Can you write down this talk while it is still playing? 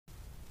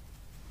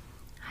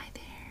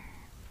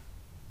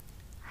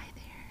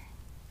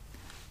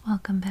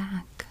Welcome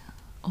back,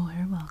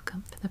 or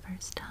welcome for the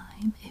first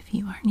time if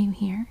you are new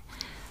here.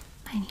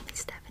 My name is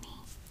Stephanie,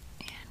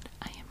 and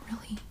I am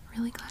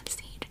really glad to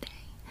see you today.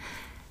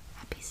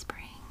 Happy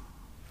spring.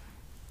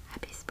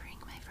 Happy spring,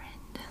 my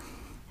friend.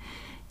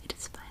 It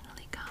has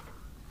finally come.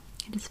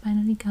 It has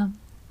finally come.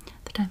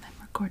 The time I'm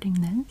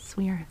recording this,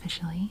 we are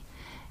officially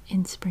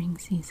in spring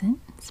season.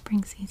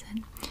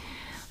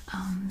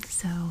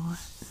 So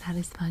that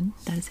is fun.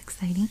 That is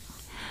exciting.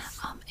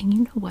 And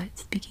you know what?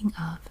 Speaking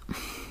of,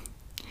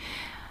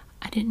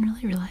 I didn't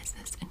really realize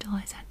this until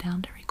I sat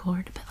down to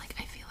record, but like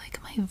I feel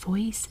like my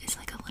voice is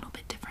like a little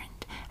bit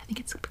different. I think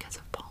it's because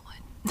of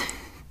pollen.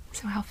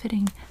 So how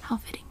fitting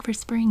for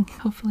spring.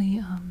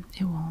 Hopefully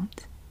it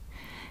won't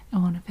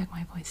affect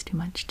my voice too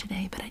much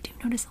today, but I do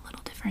notice a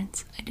little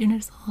difference.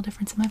 In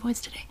my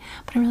voice today.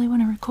 But I really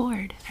want to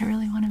record. I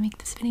really want to make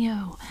this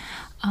video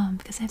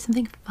because I have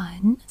something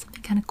fun,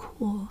 something kind of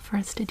cool for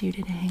us to do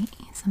today.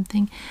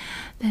 Something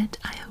that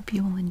I hope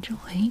you will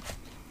enjoy.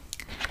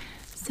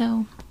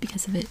 So,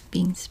 because of it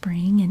being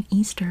spring and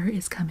Easter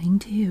is coming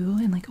too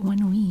in like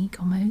 1 week,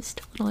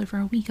 almost a little over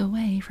a week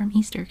away from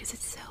Easter because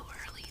it's so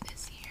early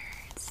this year.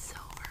 It's so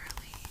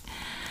early.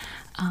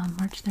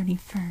 March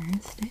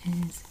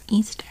 31st is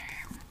Easter.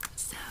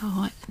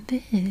 So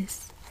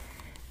this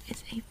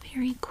is a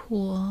very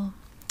cool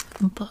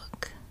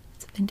book.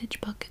 It's a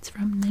vintage book. It's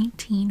from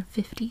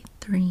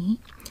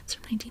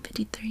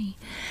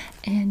 1953.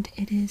 And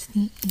it is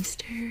the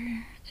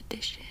Easter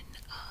edition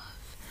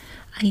of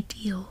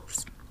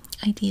Ideals.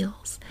 And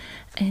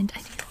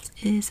Ideals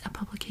is a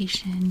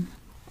publication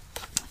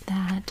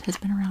that has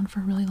been around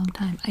for a really long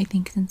time. I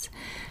think since,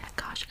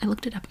 gosh, I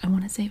looked it up. I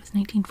want to say it was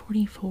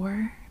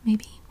 1944,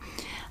 maybe.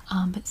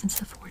 But since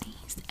the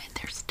 40s, and they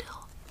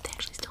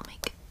actually still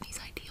make these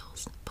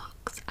Ideals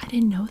books. I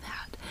didn't know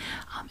that.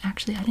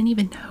 Actually, I didn't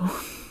even know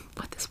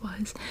what this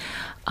was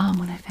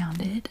when I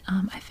found it.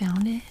 I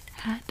found it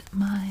at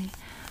my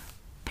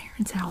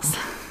parents' house.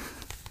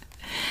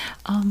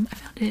 I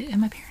found it at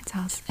my parents'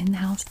 house, in the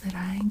house that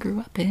I grew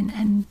up in,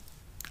 and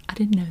I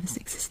didn't know this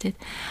existed.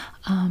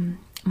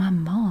 My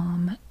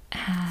mom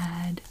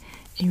had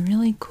a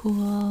really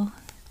cool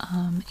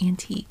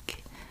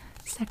antique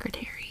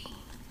secretary.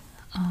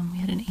 We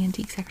had an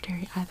antique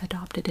secretary. I've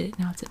adopted it,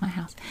 now it's at my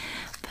house.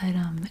 But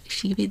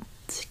she would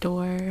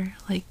store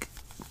like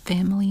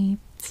family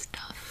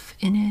stuff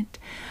in it,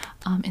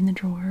 in the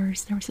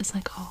drawers. There was just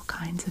like all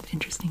kinds of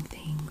interesting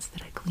things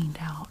that I cleaned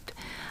out.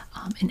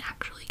 And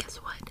actually, guess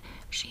what?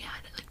 She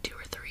had like 2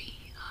 or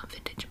 3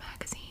 vintage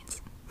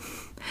magazines.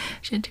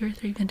 She had 2 or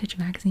 3 vintage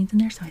magazines in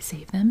there, so I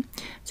saved them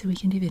so we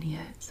can do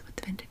videos with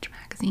the vintage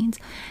magazines.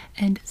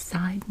 And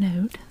side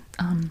note,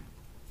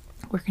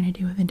 we're gonna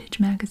do a vintage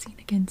magazine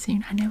again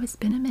soon. I know it's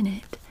been a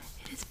minute.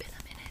 It has been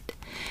a minute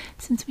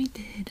since we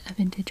did a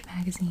vintage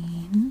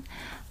magazine.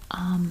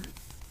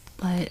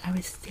 But I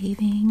was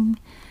saving.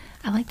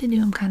 I like to do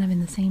them kind of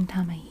in the same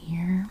time of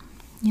year,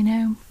 you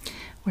know,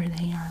 where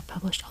they are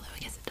published, although I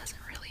guess it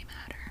doesn't really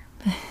matter,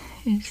 but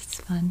it's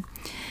just fun.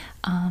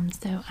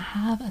 So I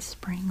have a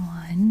spring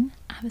one.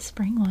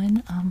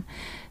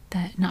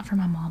 That, not from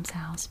my mom's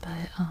house,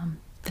 but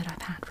that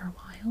I've had for a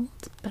while.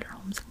 It's Better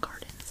Homes and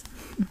Gardens.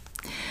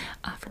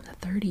 From the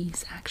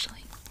 30s,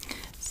 actually.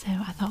 So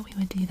I thought we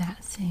would do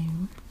that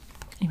soon.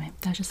 Anyway,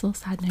 that's just a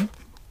little side note.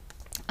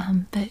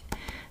 But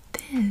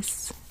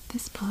this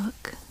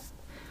book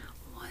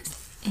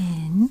was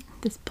in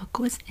the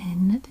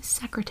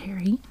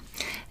secretary,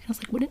 and I was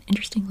like, what an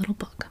interesting little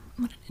book.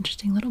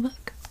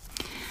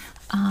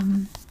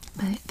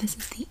 But this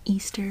is the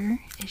Easter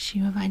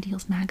issue of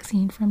Ideals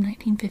magazine from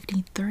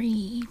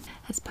 1953. It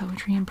has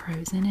poetry and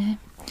prose in it.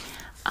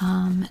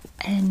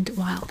 And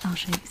while I'll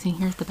show you, see,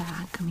 here's the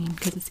back. I mean,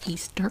 because it's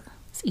Easter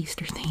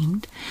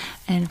themed,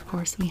 and of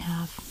course we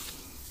have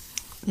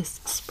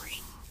this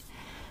spring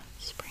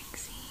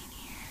scene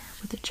here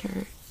with the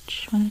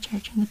church and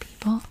the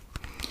people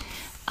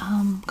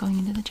going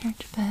into the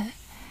church. But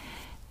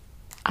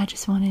I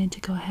just wanted to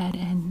go ahead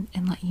and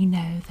let you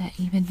know that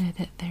even though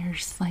that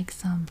there's like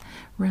some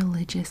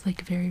religious,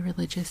 like very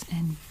religious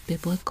and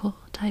biblical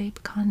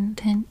type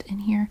content in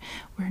here,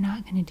 we're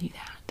not going to do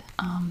that.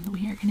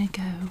 We are going to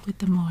go with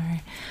the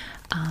more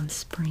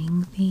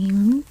spring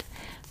themed.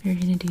 We're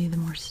going to do the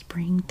more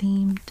spring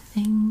themed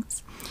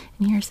things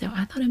in here. So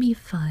I thought it'd be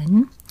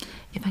fun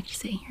if I could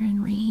sit here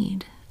and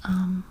read.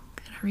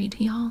 Could I read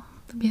to y'all?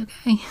 That'd be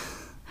okay.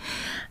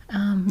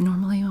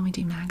 Normally when we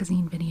do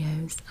magazine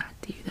videos, I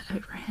do the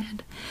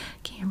overhead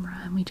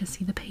camera and we just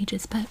see the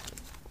pages, but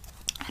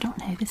I don't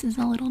know, this is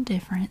a little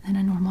different than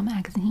a normal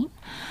magazine.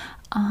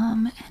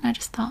 And I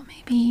just thought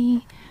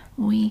maybe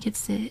we could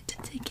sit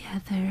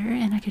together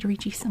and I could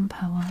read you some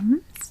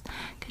poems.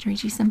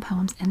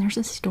 And there's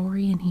a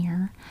story in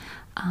here.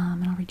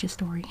 And I'll read you a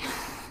story.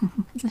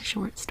 It's a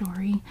short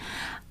story.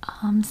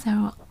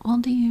 So we'll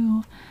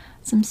do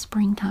some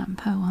springtime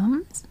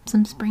poems,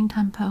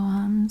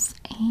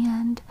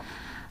 and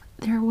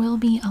there will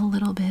be a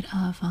little bit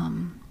of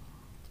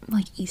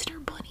like Easter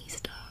bunny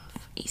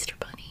stuff.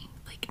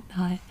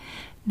 Like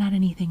not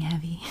anything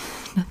heavy.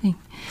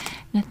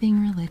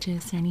 Nothing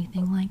religious or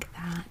anything like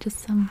that. Just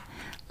some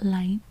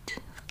light,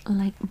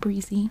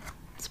 breezy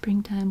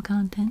springtime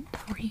content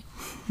for you.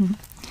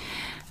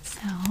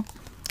 So,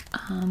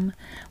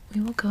 we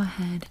will go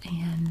ahead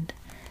and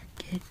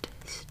get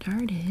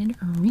started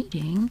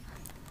reading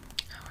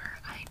our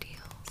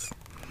Ideals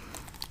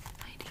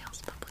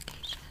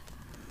publication.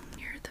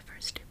 Here are the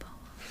first two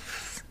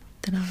poems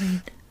that I'll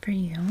read for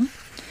you.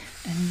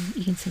 And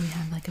you can see we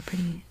have like a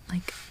pretty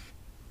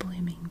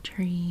blooming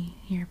tree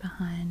here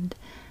behind,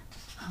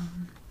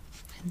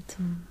 and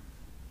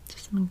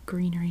some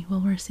greenery. Well,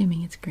 we're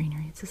assuming it's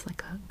greenery. It's just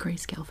like a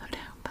grayscale photo,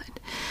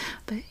 but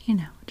you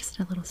know, just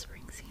a little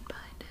spring scene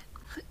behind it.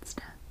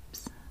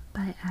 Footsteps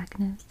by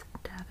Agnes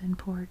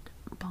Davenport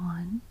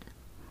Bond.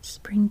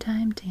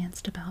 Springtime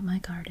danced about my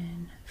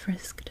garden,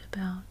 frisked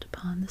about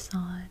upon the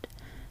sod.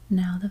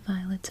 Now the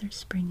violets are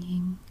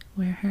springing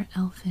where her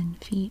elfin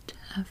feet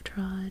have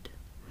trod.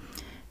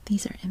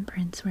 These are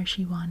imprints where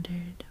she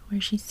wandered,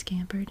 where she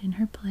scampered in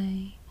her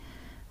play,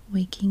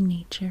 waking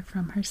nature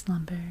from her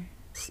slumber,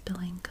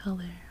 spilling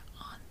color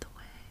on the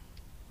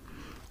way.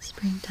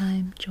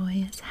 Springtime,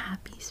 joyous,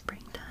 happy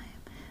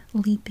springtime,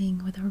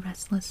 leaping with a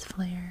restless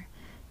flare.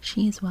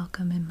 She is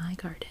welcome in my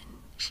garden.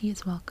 She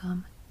is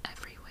welcome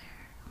everywhere.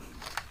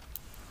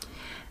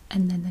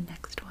 And then the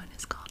next one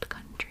is called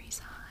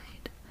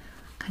Countryside.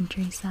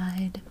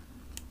 Countryside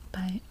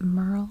by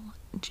Merle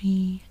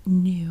G.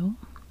 New.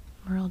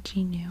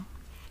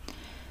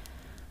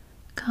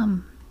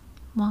 Come,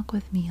 walk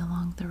with me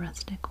along the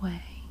rustic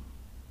way,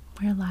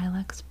 where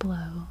lilacs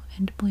blow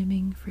and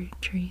blooming fruit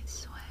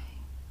trees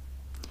sway.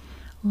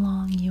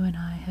 Long you and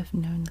I have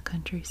known the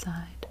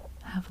countryside,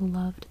 have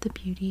loved the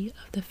beauty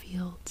of the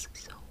fields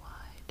so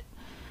wide,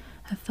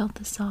 have felt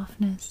the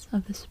softness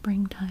of the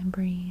springtime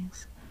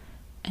breeze,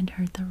 and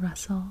heard the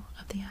rustle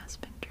of the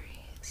aspen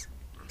trees.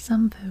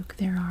 Some folk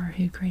there are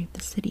who crave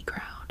the city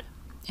crowd,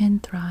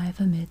 and thrive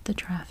amid the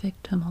traffic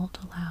tumult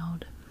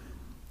aloud.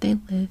 They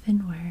live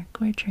and work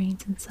where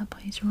trains and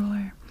subways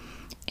roar,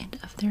 and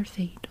of their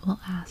fate will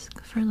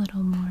ask for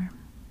little more.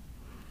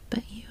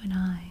 But you and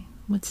I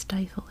would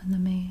stifle in the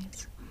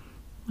maze,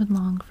 would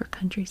long for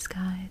country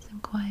skies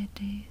and quiet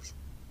days.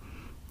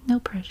 No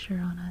pressure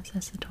on us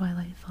as the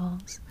twilight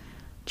falls,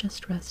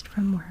 just rest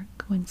from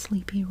work when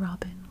sleepy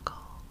robin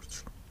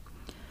calls.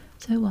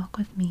 So walk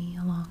with me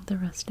along the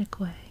rustic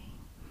way,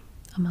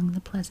 among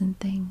the pleasant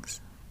things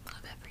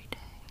of every day.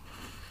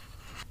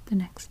 The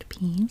next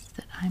piece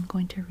that I'm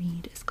going to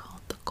read is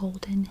called The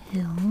Golden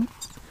Hills.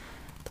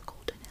 The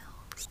Golden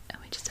Hills. And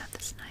we just have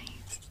this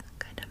nice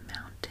kind of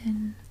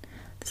mountain,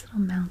 this little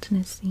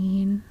mountainous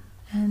scene,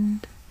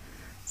 and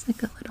it's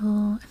like a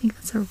little, I think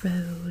that's a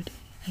road.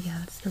 Yeah,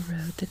 that's the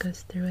road that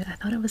goes through it. I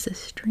thought it was a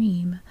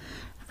stream.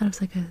 I thought it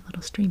was like a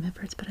little stream at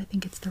first, but I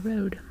think it's the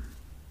road.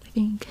 I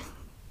think.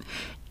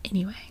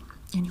 Anyway.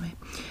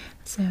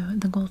 So,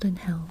 The Golden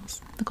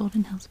Hills. The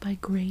Golden Hills by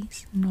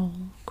Grace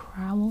Noel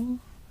Crowell.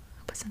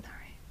 Wasn't that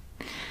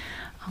right?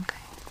 Okay,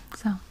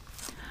 so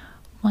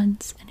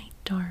once in a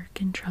dark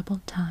and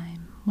troubled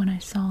time, when I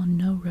saw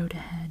no road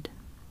ahead,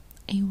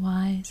 a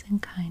wise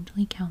and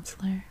kindly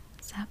counselor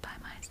sat by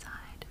my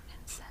side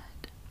and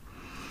said,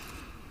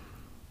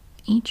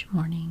 each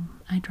morning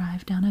I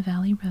drive down a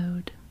valley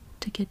road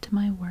to get to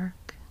my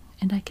work,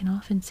 and I can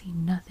often see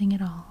nothing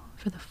at all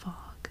for the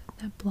fog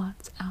that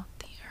blots out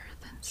the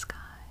earth and sky.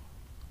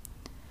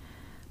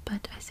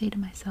 But I say to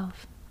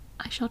myself,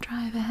 I shall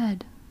drive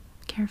ahead,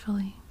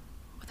 carefully,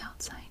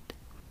 without sight,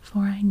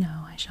 for I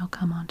know I shall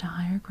come onto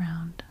higher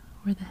ground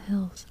where the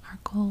hills are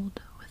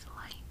gold with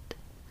light,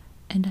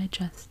 and I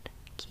just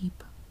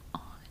keep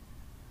on.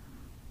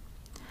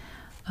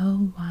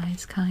 Oh,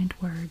 wise, kind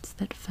words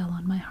that fell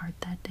on my heart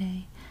that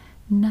day,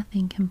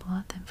 nothing can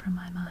blot them from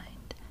my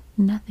mind,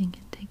 nothing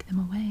can take them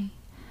away.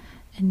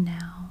 And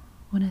now,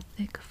 when a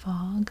thick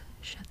fog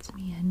shuts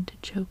me in to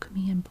choke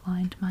me and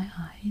blind my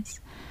eyes,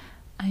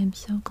 I am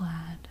so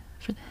glad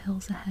for the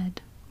hills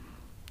ahead,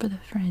 for the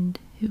friend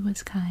who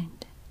was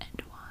kind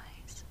and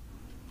wise.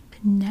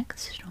 The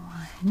next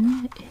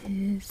one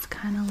is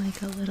kind of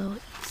like a little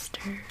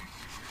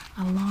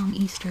a long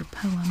Easter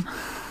poem.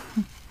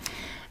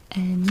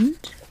 And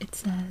it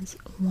says,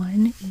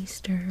 one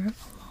Easter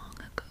long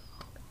ago.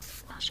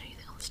 I'll show you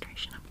the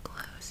illustration up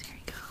close. Here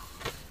you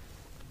go.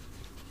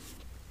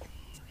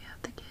 See, we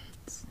have the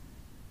kids.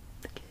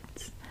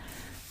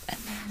 And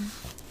then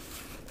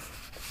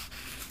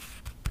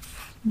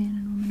man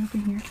and woman over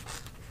here.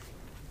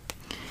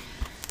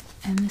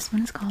 And this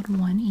one is called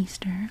One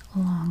Easter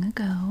Long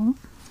Ago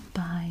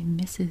by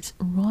Mrs.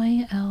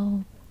 Roy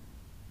L.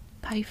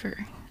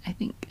 Pfeiffer, I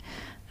think.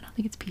 I don't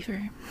think it's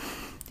Pfeiffer.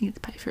 I think it's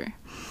Pfeiffer.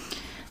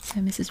 So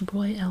Mrs.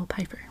 Roy L.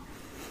 Pfeiffer.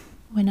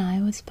 When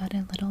I was but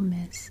a little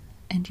miss,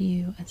 and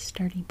you a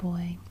sturdy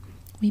boy,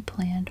 we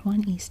planned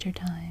one Easter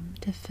time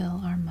to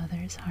fill our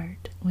mother's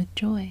heart with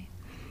joy.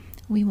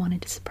 We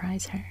wanted to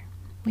surprise her.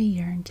 We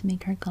yearned to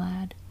make her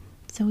glad.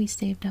 So we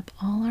saved up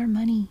all our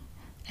money,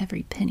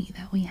 every penny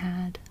that we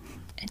had,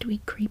 and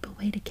we'd creep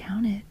away to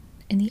count it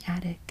in the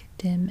attic,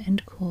 dim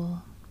and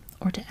cool,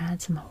 or to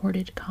add some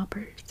hoarded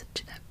coppers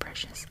to that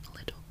precious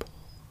little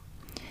pool.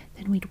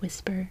 Then we'd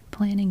whisper,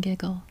 plan and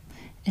giggle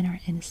in our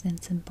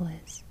innocence and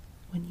bliss,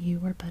 when you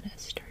were but a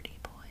sturdy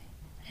boy,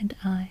 and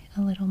I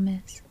a little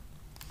miss.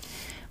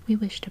 We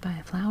wished to buy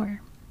a flower,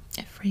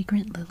 a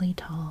fragrant lily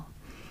tall,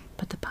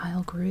 but the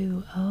pile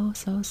grew, oh,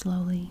 so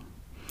slowly,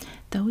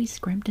 though we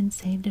scrimped and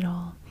saved it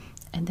all.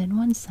 And then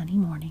one sunny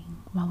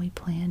morning, while we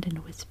planned and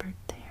whispered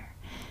there,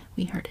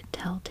 we heard a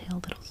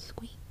telltale little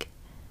squeak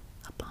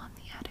upon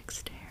the attic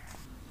stair.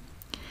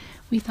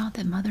 We thought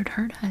that Mother'd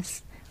heard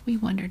us. We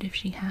wondered if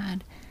she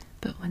had,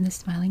 but when the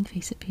smiling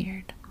face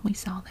appeared, we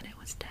saw that it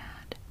was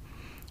Dad.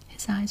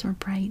 His eyes were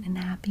bright and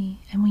happy,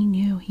 and we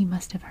knew he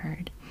must have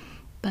heard,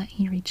 but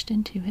he reached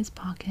into his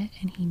pocket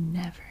and he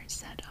never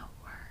said a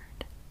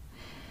word.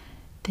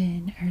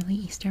 Then, early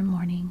Easter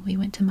morning, we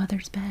went to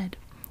Mother's bed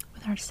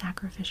with our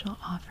sacrificial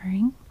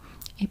offering,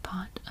 a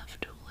pot of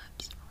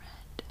tulips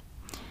red.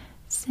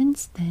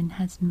 Since then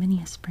has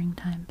many a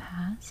springtime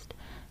passed,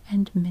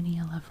 and many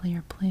a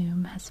lovelier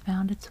plume has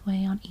found its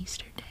way on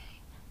Easter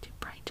Day to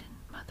brighten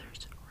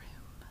Mother's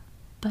room.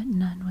 But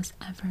none was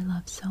ever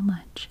loved so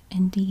much,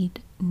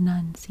 indeed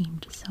none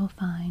seemed so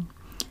fine,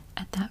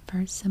 at that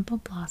first simple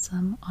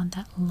blossom on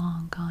that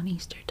long-gone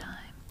Easter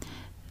time.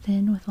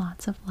 Then, with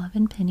lots of love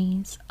and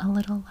pennies, a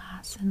little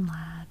lass and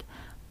lad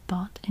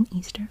bought an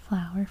Easter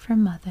flower for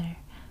Mother,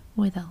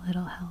 with a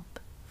little help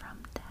from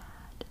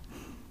Dad.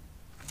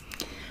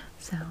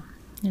 So,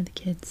 the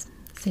kids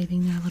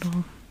saving their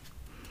little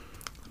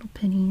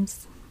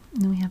pennies,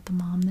 and then we have the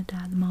mom, the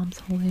dad. The mom's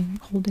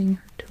holding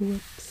her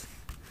tulips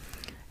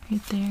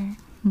right there.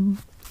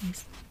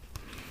 Nice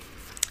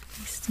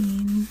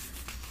scene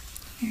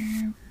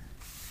here.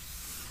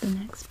 The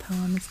next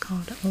poem is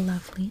called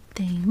Lovely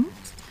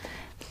Things.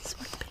 This is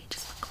what the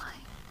pages look like.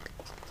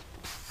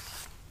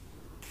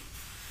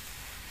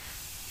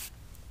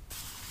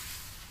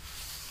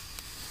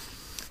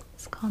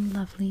 It's called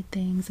Lovely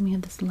Things, and we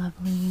have this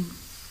lovely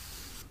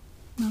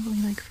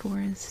like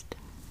forest,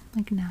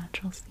 like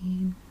natural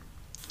scene.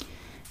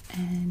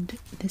 And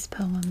this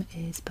poem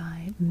is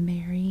by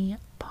Mary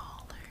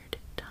Pollard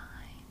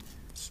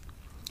Tynes.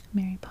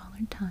 Mary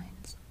Pollard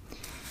Tynes.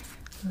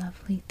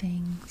 Lovely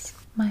things.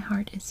 My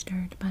heart is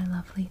stirred by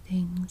lovely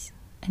things.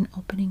 An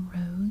opening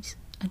rose,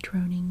 a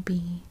droning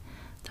bee,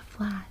 the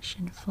flash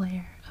and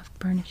flare of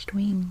burnished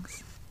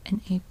wings,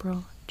 an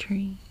April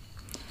tree.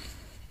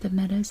 The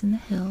meadows and the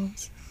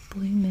hills,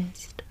 blue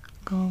mist,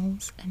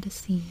 gulls and a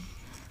sea,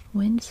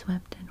 wind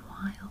swept and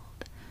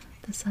wild,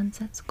 the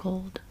sunset's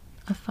gold,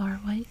 a far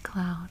white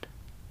cloud,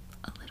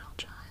 a little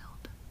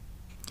child.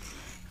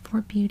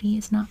 For beauty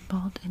is not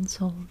bought and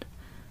sold,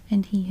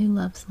 and he who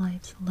loves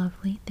life's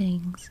lovely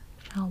things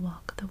shall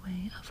walk the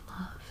way of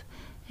love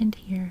and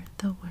hear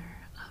the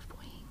whir of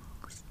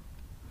wings.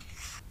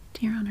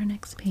 Here on our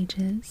next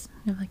pages,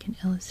 we have like an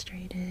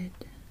illustrated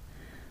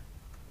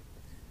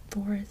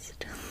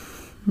forest,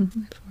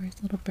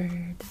 little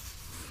bird,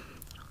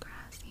 little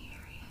grassy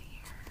area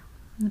here,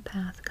 and the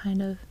path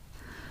kind of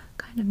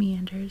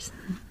meanders.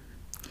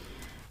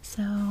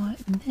 So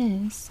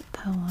this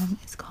poem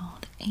is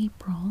called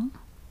April.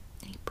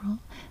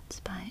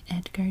 It's by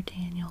Edgar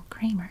Daniel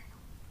Kramer.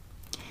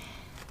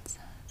 It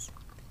says,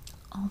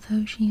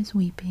 although she is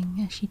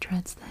weeping as she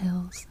treads the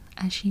hills,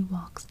 as she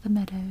walks the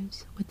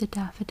meadows with the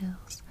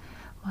daffodils,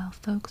 while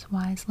folks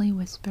wisely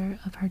whisper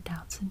of her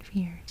doubts and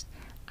fears,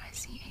 I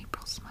see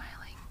April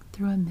smiling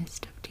through a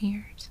mist of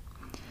tears.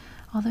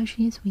 Although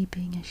she is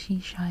weeping as she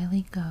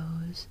shyly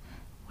goes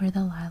where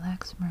the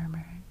lilacs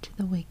murmur to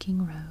the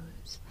waking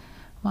rose,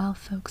 while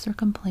folks are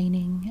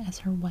complaining as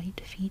her white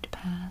feet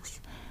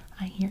pass,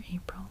 I hear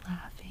April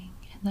laughing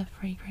in the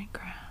fragrant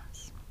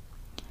grass.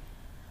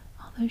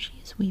 Although she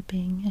is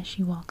weeping as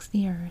she walks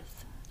the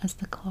earth, as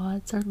the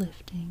clods are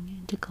lifting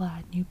into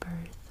glad new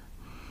birth,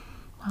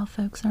 while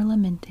folks are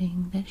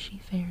lamenting that she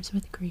fares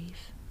with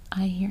grief,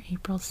 I hear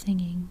April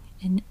singing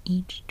in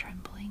each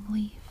trembling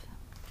leaf.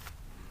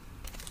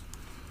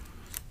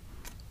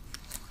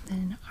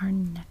 Then our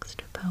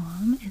next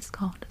poem is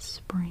called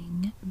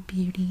Spring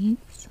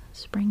Beauties.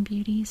 Spring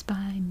Beauties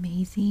by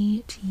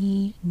Maisie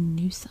T.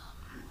 Newsome.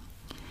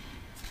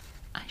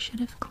 I should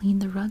have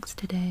cleaned the rugs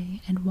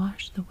today and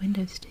washed the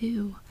windows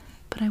too,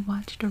 but I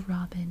watched a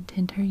robin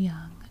tend her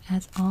young,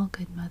 as all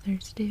good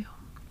mothers do.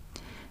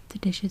 The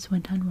dishes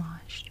went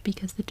unwashed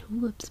because the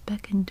tulips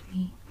beckoned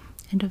me,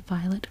 and a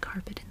violet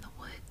carpet in the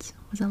woods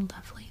was a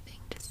lovely thing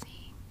to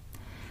see.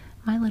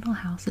 My little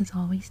house is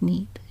always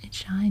neat. It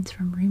shines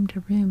from room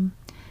to room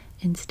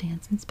and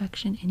stands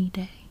inspection any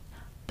day,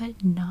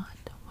 but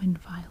not when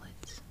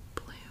violets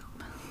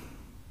bloom.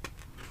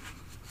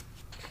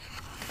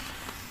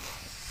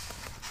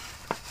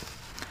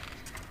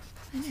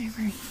 And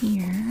over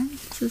here,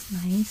 this is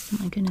nice.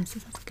 Oh my goodness,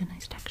 this has like a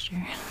nice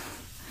texture.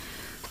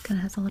 Kind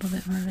of has a little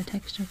bit more of a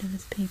texture to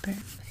this paper.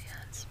 But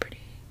yeah, it's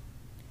pretty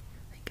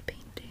like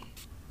painting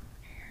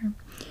here.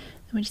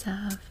 Then we just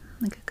have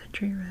like a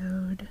country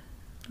road,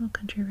 little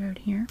country road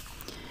here.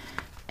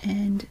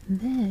 And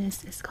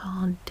this is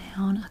called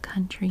Down a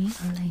Country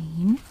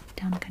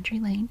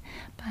Lane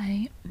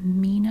by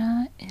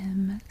Mina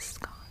M.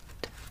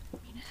 Scott.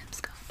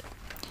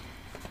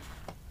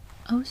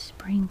 Oh,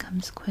 spring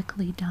comes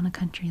quickly down a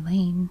country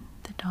lane.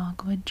 The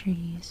dogwood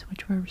trees,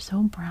 which were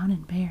so brown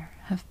and bare,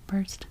 have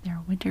burst their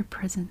winter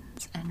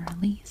prisons and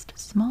released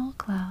small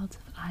clouds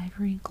of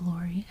ivory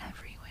glory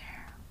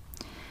everywhere.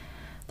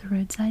 The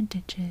roadside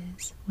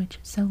ditches, which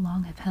so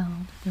long have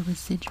held the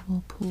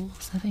residual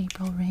pools of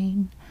April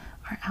rain,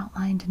 are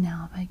outlined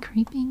now by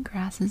creeping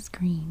grasses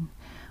green,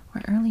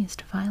 where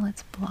earliest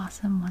violets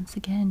blossom once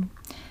again,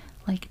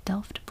 like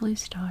delft blue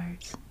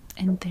stars,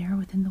 and there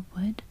within the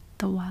wood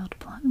the wild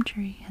plum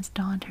tree has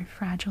donned her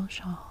fragile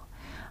shawl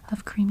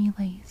of creamy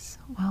lace,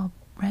 while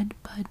red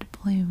bud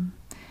bloom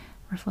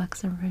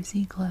reflects a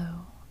rosy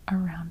glow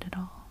around it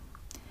all.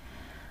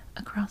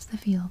 Across the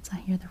fields I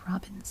hear the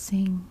robins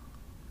sing,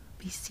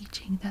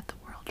 beseeching that the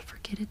world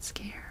forget its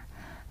care,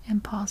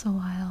 and pause a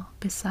while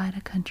beside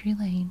a country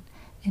lane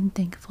in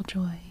thankful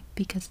joy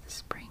because the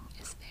spring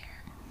is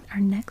there. Our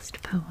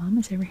next poem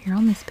is over here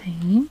on this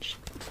page,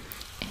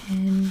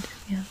 and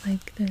we have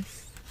like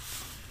this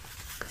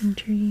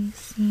country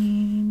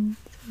scene.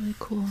 It's a really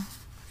cool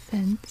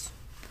fence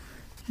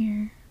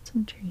here,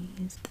 some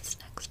trees. This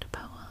next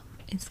poem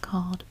is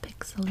called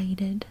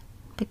Pixelated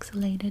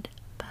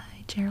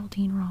by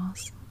Geraldine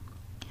Ross.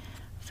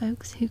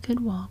 Folks who could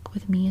walk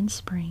with me in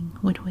spring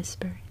would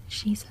whisper,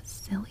 "She's a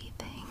silly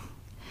thing."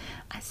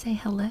 I say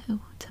hello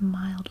to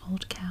mild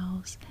old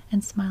cows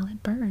and smile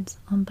at birds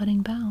on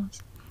budding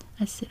boughs.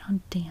 I sit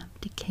on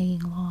damp,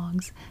 decaying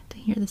logs to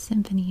hear the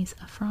symphonies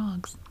of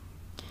frogs.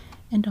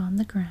 And on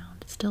the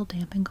ground, still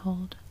damp and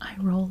cold, I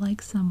roll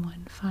like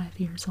someone 5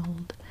 years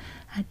old.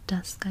 At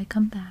dusk I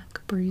come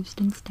back, bruised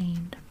and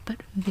stained,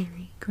 but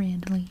very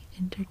grandly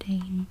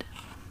entertained.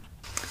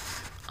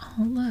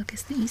 Oh look,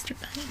 it's the Easter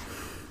Bunny.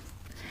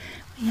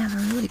 We have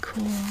a really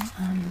cool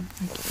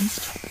like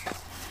Easter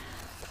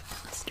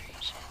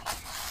illustration here.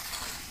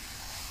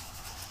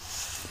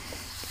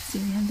 So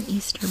we have the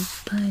Easter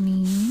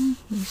Bunny,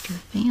 Easter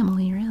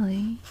family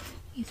really,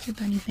 Easter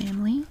Bunny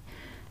family,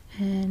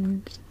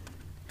 and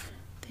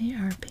they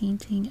are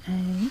painting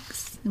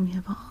eggs, and we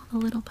have all the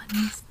little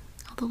bunnies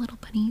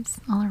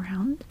all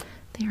around.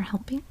 They are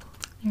helping.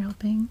 They're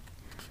helping.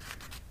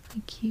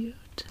 They're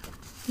cute.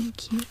 They're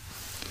cute.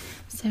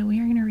 So we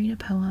are going to read a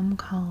poem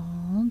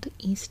called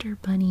Easter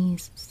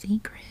Bunny's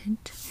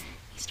Secret.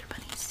 Easter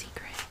Bunny's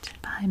Secret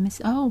by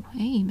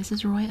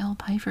Mrs. Roy L.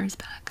 Pfeiffer is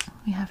back.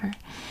 We have her.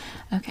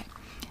 Okay,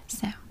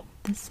 so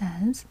this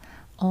says,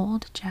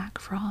 Old Jack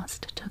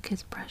Frost took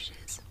his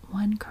brushes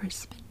one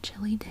crisp and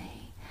chilly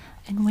day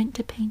and went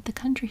to paint the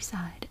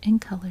countryside in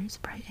colors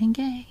bright and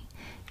gay.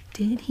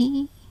 Did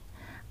he?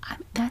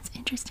 That's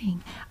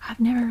interesting. I've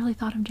never really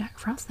thought of Jack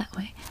Frost that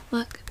way.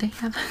 Look, they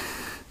have...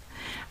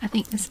 I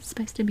think this is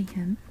supposed to be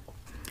him.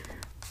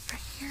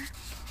 Right here.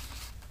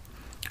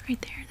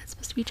 Right there. That's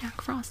supposed to be Jack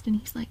Frost. And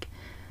he's like,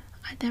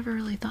 I never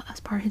really thought that's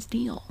part of his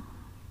deal.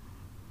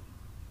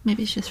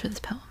 Maybe it's just for this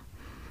poem.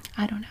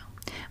 I don't know.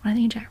 When I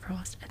think of Jack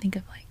Frost, I think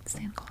of like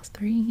Santa Claus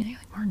 3, you know,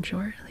 like Martin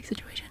Short, like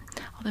situation.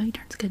 Although he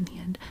turns good in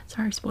the end.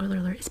 Sorry, spoiler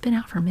alert. It's been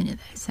out for a minute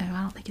though, so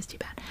I don't think it's too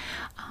bad.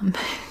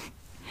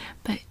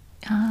 But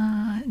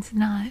it's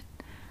not.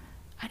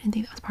 I didn't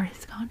think that was part of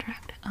his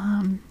contract.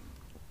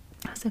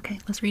 That's okay.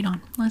 Let's read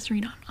on.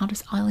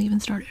 I'll even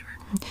start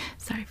over.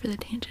 Sorry for the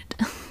tangent.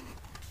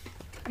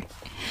 Sorry.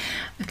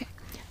 Okay.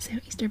 So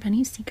Easter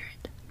Bunny's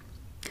Secret.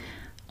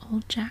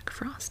 Old Jack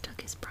Frost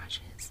took his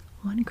brushes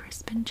one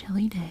crisp and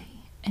chilly day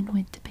and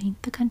went to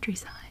paint the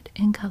countryside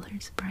in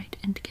colors bright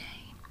and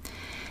gay.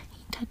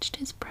 He touched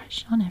his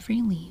brush on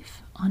every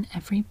leaf, on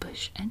every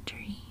bush and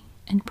tree,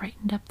 and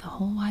brightened up the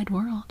whole wide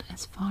world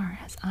as far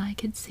as eye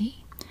could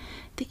see.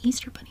 The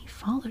Easter Bunny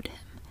followed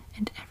him,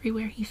 and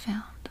everywhere he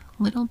found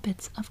little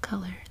bits of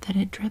color that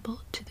had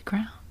dribbled to the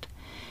ground.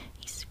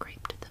 He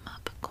scraped them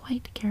up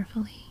quite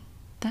carefully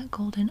that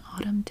golden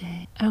autumn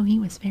day. Oh, he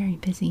was very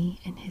busy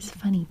in his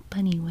funny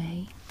bunny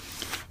way.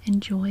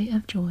 And joy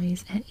of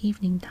joys at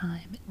evening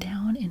time,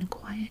 down in a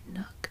quiet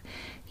nook,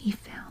 he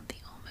found the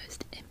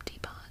almost empty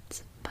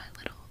pots by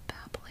little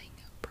babbling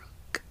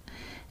brook.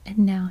 And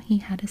now he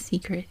had a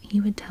secret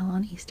he would tell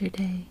on Easter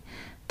Day.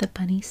 The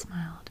bunny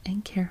smiled,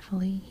 and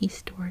carefully he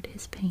stored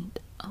his paint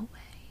away.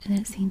 And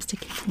then it seems to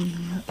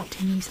continue. It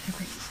continues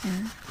over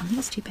here on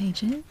these 2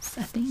 pages.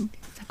 I think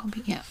is that gonna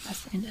be, yeah,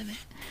 that's the end of it.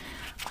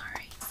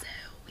 Alright, so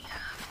we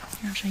have,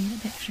 here I'll show you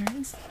the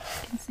pictures.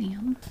 You can see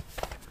them.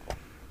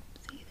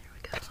 See, there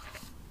we go.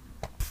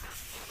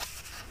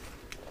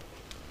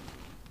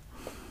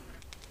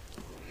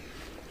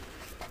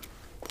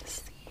 This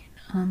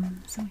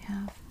scene. So we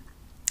have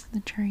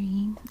the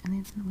tree, and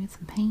then we have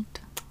some paint,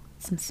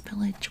 some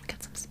spillage. We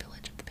got some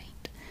spillage of the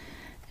paint.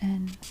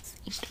 And it's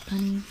Easter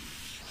Bunny.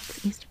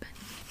 Easter Bunny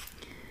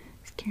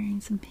is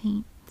carrying some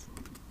paint,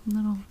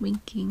 little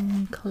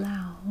winking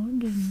cloud,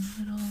 and a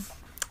little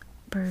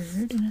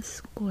bird and a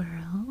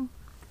squirrel.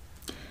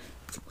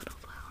 Some little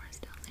flowers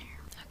down there.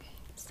 Okay,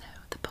 so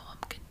the poem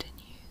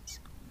continues.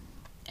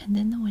 And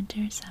then the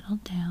winter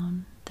settled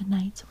down. The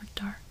nights were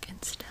dark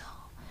and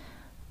still.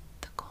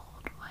 The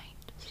cold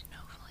white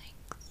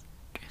snowflakes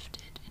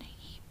drifted in a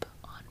heap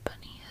on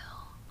Bunny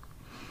Hill.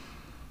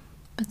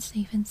 But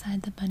Safe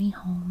inside the bunny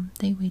home,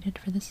 they waited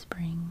for the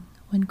spring,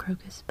 when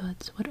crocus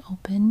buds would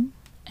open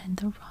and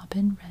the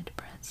robin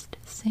redbreast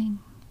sing.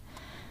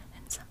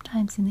 And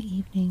sometimes in the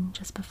evening,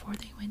 just before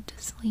they went to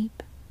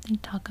sleep,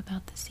 they'd talk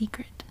about the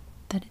secret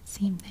that it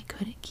seemed they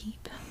couldn't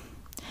keep.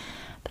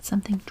 But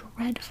something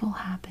dreadful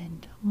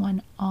happened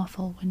one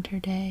awful winter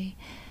day,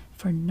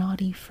 for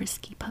naughty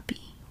Frisky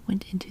Puppy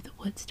went into the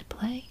woods to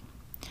play.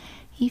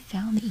 He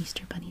found the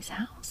Easter Bunny's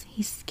house.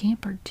 He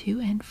scampered to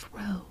and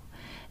fro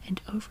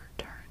and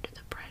overturned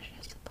the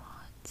precious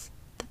pots.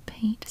 The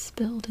paint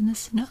spilled in the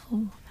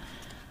snow.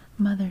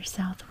 Mother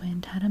South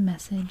Wind had a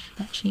message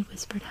that she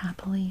whispered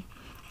happily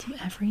to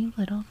every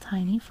little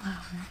tiny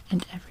flower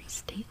and every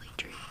stately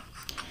tree.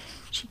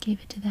 She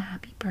gave it to the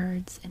happy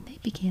birds, and they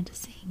began to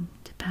sing,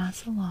 to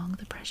pass along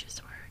the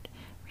precious word,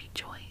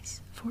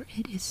 "Rejoice, for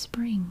it is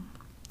spring."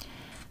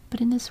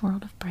 But in this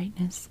world of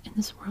brightness, in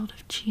this world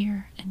of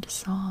cheer and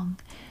song,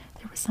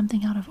 there was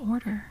something out of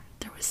order.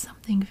 There was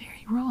something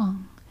very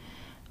wrong.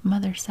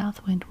 Mother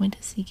South Wind went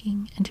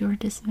a-seeking, and to her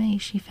dismay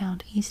she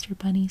found Easter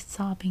Bunny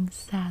sobbing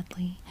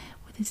sadly,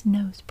 with his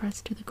nose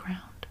pressed to the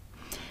ground.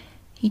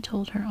 He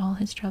told her all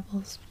his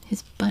troubles,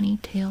 his bunny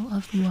tale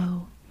of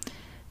woe.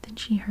 Then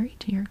she hurried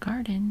to your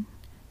garden,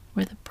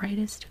 where the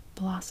brightest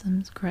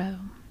blossoms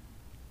grow.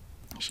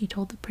 She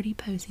told the pretty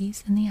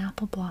posies and the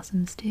apple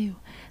blossoms too,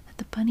 that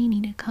the bunny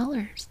needed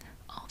colors,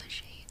 all the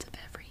shades of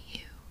every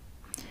hue.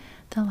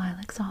 The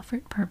lilacs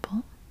offered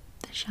purple,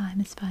 the shy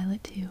Miss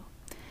Violet too.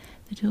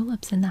 The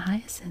tulips and the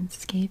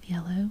hyacinths gave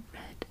yellow,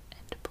 red,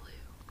 and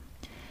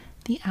blue.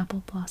 The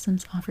apple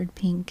blossoms offered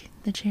pink,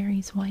 the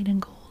cherries white and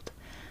gold.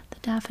 The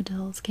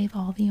daffodils gave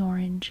all the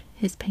orange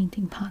his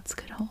painting pots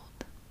could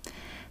hold.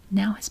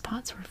 Now his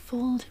pots were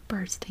full to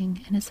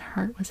bursting, and his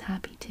heart was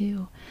happy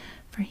too,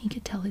 for he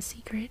could tell his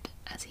secret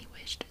as he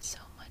wished so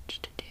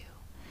much to do.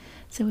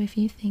 So if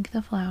you think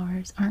the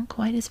flowers aren't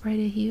quite as bright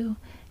a hue,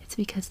 it's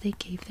because they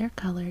gave their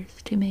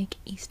colors to make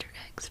Easter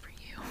eggs for you.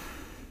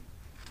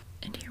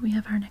 And here we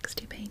have our next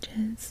two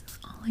pages,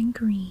 all in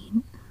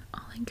green,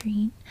 all in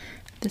green.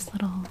 This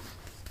little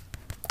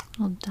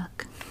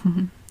duck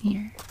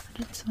here. Look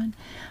at this one.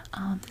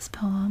 This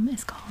poem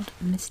is called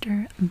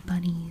Mr.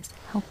 Bunny's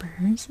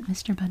Helpers.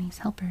 Mr. Bunny's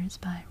Helpers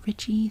by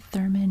Richie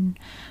Thurman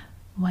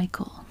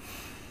Weichel.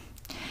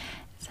 It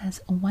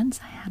says,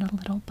 once I had a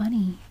little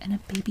bunny and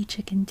a baby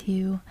chicken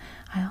too.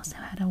 I also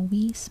had a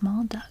wee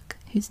small duck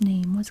whose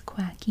name was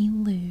Quacky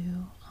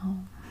Lou.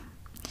 Oh.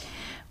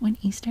 When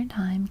Easter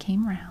time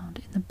came round,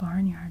 in the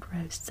barnyard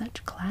rose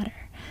such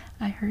clatter,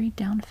 I hurried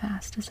down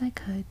fast as I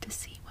could to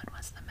see what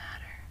was the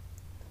matter.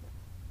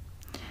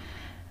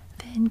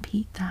 Then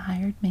Pete, the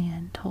hired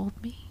man,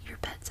 told me, your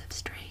pets have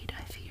strayed,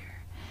 I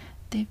fear.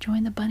 They've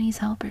joined the bunny's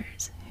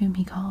helpers, whom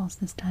he calls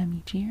this time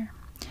each year,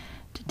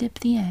 to dip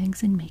the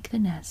eggs and make the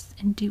nests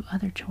and do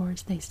other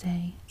chores, they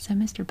say, so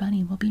Mr.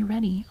 Bunny will be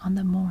ready on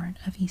the morn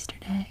of Easter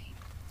Day.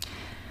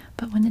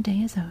 But when the day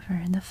is over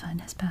and the fun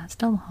has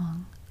passed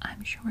along,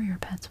 I'm sure your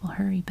pets will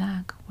hurry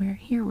back where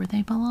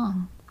they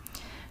belong.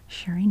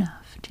 Sure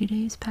enough, 2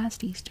 days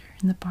past Easter,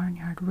 in the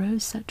barnyard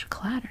rose such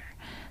clatter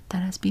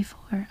that as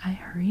before I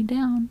hurried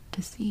down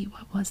to see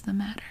what was the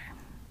matter.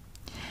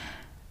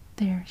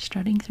 There,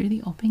 strutting through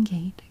the open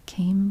gate,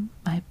 came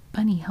my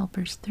bunny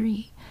helpers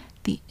 3,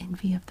 the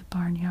envy of the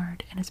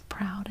barnyard and as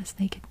proud as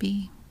they could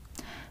be.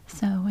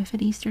 So if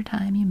at Easter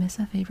time you miss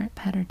a favorite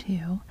pet or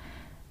two,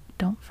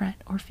 don't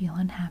fret or feel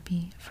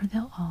unhappy, for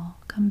they'll all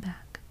come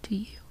back to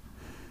you.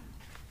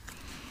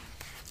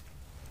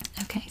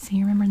 Okay, so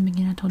you remember in the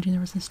beginning I told you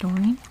there was a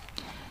story?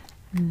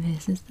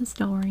 This is the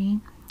story.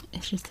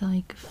 It's just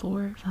like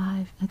 4 or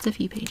 5, it's a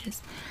few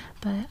pages,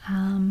 but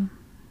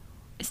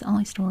it's the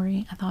only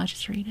story. I thought I'd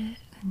just read it,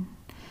 and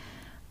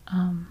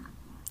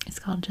it's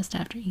called Just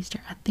After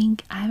Easter.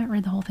 I haven't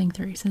read the whole thing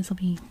through, so this will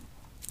be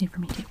new for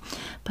me too,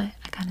 but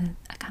I kind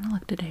of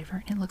looked it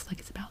over, and it looks like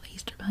it's about the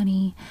Easter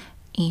Bunny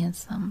and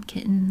some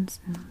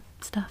kittens and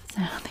stuff,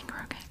 so I think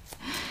we're okay.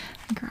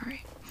 I think we're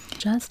alright.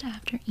 Just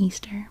After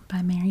Easter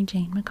by Mary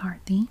Jane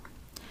McCarthy.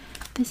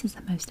 This is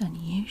the most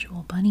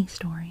unusual bunny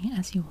story,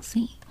 as you will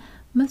see.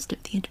 Most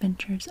of the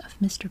adventures of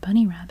Mr.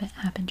 Bunny Rabbit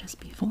happened just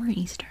before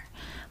Easter,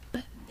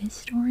 but this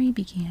story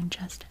began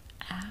just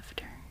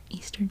after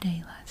Easter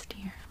Day last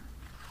year.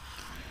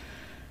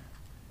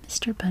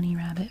 Mr. Bunny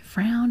Rabbit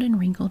frowned and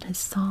wrinkled his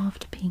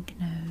soft pink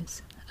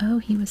nose. Oh,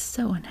 he was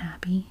so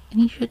unhappy, and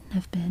he shouldn't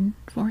have been,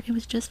 for it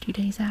was just 2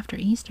 days after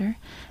Easter,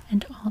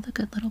 and all the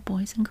good little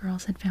boys and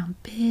girls had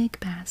found big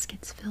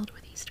baskets filled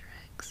with Easter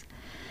eggs.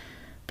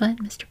 But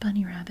Mr.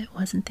 Bunny Rabbit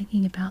wasn't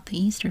thinking about the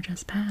Easter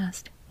just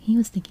past. He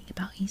was thinking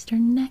about Easter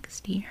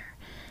next year,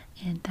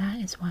 and that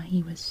is why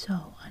he was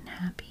so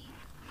unhappy.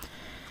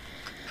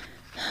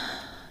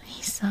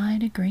 He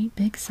sighed a great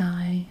big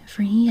sigh,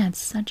 for he had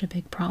such a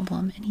big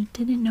problem, and he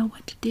didn't know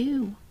what to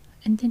do.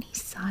 And then he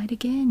sighed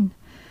again.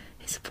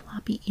 His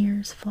floppy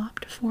ears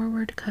flopped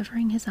forward,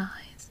 covering his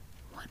eyes.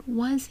 What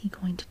was he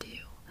going to do?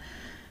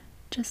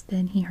 Just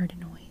then he heard a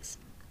noise.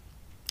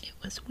 It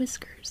was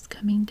Whiskers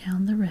coming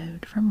down the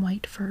road from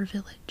White Fur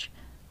Village.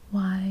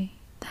 Why,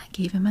 that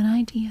gave him an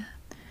idea.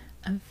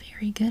 A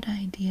very good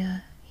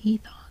idea, he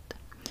thought.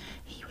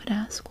 He would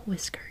ask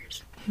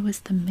Whiskers, who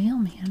was the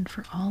mailman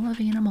for all of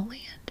Animal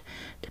Land,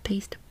 to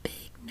paste a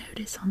big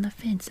notice on the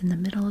fence in the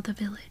middle of the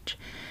village.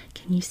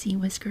 Can you see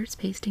Whiskers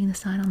pasting the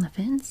sign on the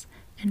fence?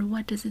 And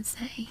what does it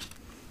say?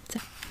 So,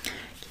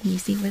 can you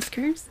see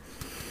Whiskers?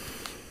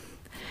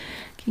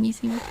 Can you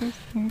see Whiskers?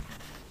 Here.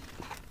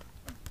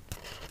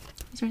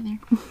 He's right there.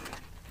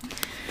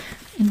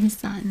 And his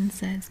sign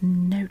says,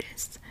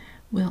 "Notice.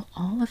 Will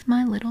all of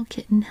my little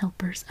kitten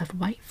helpers of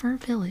White Fur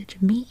Village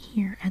meet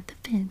here at the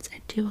fence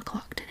at 2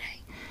 o'clock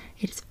today?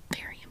 It is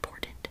very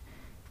important.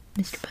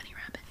 Mr. Bunny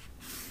Rabbit."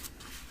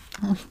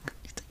 Oh,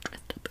 he's like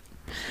dressed up.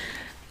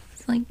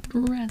 He's like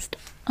dressed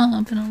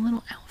up in a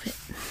little outfit.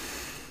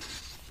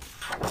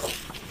 Okay.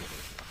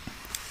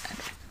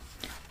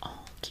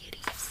 All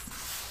kitties.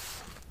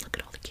 Look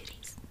at all the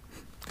kitties.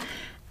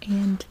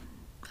 And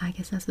I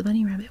guess that's the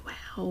bunny rabbit.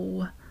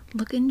 Wow.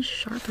 Looking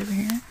sharp over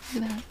here.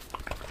 Look at that.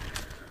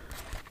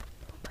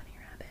 Bunny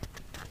rabbit.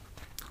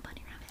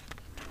 Bunny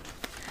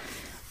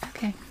rabbit.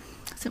 Okay.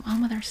 So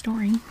on with our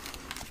story.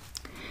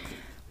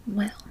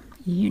 Well,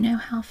 you know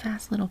how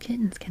fast little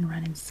kittens can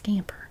run and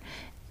scamper.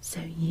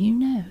 So you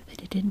know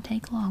that it didn't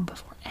take long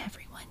before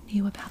everyone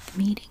knew about the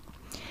meeting.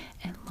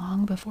 And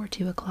long before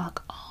 2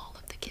 o'clock, all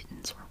of the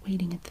kittens were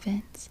waiting at the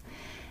fence.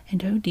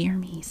 And oh dear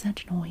me,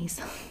 such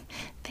noise.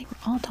 They were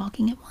all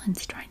talking at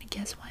once, trying to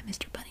guess why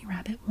Mr. Bunny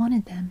Rabbit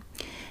wanted them.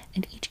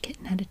 And each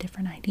kitten had a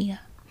different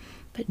idea.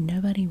 But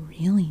nobody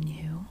really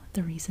knew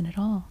the reason at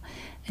all.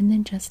 And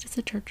then just as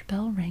the church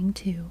bell rang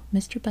too,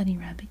 Mr. Bunny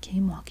Rabbit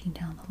came walking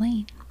down the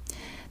lane.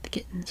 The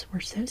kittens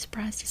were so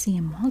surprised to see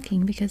him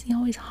walking because he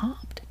always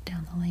hopped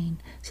down the lane,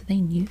 so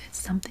they knew that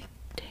something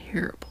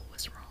terrible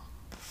was wrong.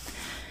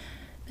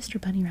 Mr.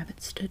 Bunny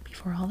Rabbit stood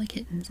before all the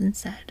kittens and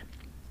said,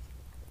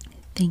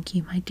 "Thank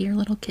you, my dear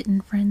little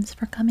kitten friends,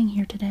 for coming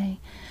here today.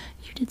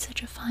 You did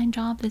such a fine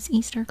job this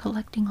Easter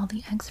collecting all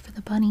the eggs for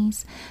the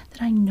bunnies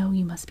that I know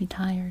you must be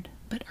tired.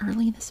 But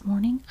early this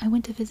morning I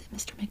went to visit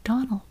Mr.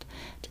 McDonald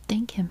to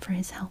thank him for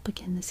his help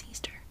again this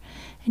Easter,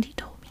 and he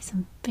told me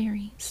some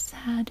very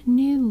sad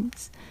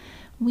news.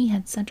 We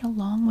had such a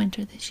long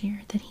winter this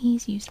year that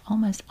he's used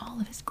almost all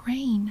of his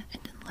grain,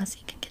 and unless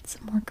he can get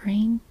some more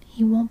grain,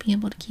 he won't be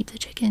able to keep the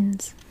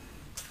chickens.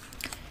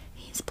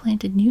 He's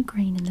planted new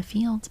grain in the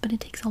fields, but it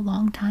takes a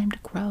long time to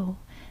grow,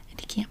 and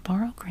he can't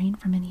borrow grain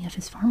from any of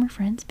his farmer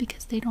friends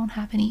because they don't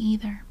have any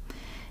either.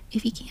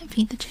 If he can't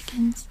feed the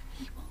chickens,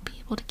 he won't be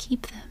able to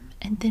keep them,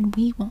 and then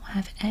we won't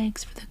have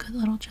eggs for the good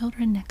little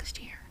children next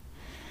year."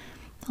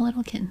 The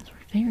little kittens were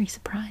very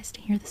surprised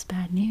to hear this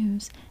bad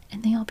news,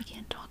 and they all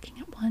began talking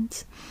at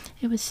once.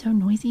 It was so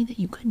noisy that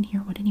you couldn't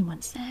hear what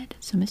anyone said,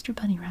 so Mr.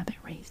 Bunny Rabbit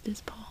raised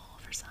his paw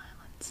for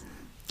silence.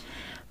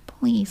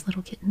 "Please,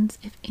 little kittens,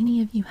 if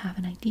any of you have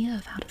an idea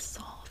of how to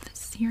solve this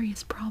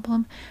serious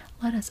problem,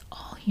 let us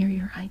all hear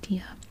your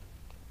idea."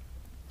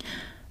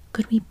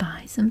 "Could we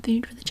buy some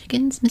food for the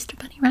chickens, Mr.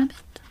 Bunny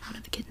Rabbit?" one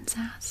of the kittens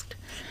asked.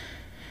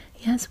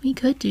 "Yes, we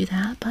could do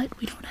that, but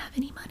we don't have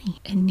any money,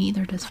 and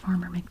neither does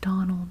Farmer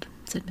McDonald,"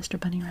 said Mr.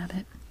 Bunny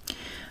Rabbit.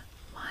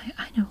 "Why,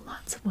 I know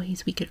lots of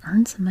ways we could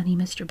earn some money,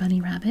 Mr.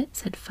 Bunny Rabbit,"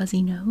 said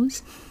Fuzzy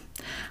Nose.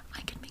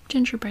 "I could make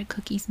gingerbread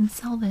cookies and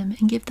sell them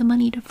and give the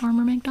money to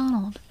Farmer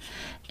McDonald."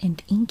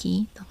 And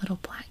Inky, the little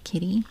black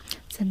kitty,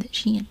 said that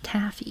she and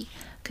Taffy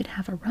could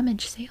have a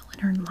rummage sale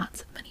and earn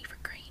lots of money for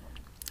grain.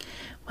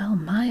 "Well,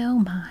 my oh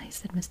my,"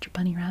 said Mr.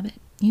 Bunny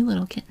Rabbit. "You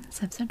little kittens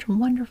have such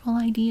wonderful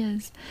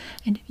ideas,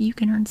 and if you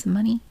can earn some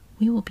money,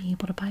 we will be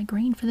able to buy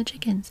grain for the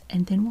chickens,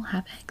 and then we'll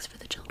have eggs for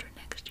the children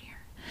next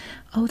year.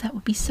 Oh, that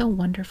would be so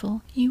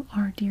wonderful. You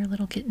are dear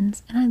little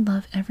kittens, and I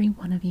love every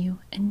one of you,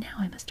 and now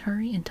I must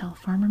hurry and tell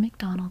Farmer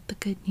McDonald the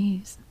good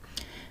news."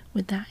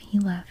 With that, he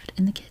left,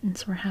 and the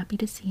kittens were happy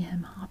to see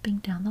him hopping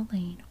down the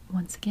lane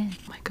once again.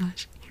 Oh my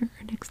gosh, here are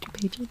our next 2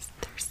 pages.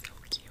 They're so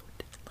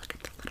cute. Look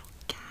at the little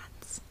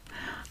cats.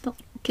 The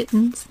little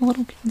kittens. The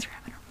little kittens are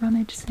having a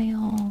rummage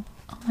sale.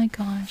 Oh my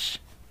gosh.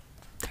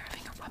 They're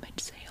having a rummage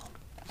sale.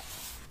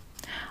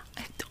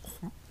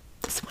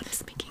 This one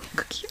is making a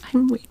cookie.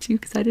 I'm way too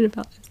excited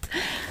about this.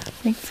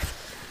 Thanks.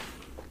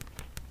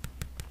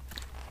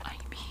 I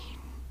mean,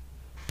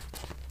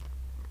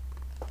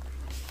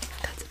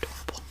 that's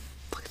adorable.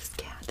 Look at this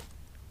cat.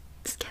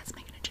 This cat's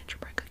making a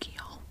gingerbread cookie,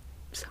 y'all.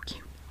 So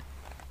cute.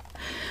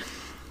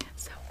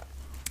 So,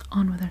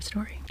 on with our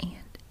story.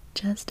 And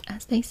just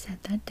as they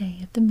said that day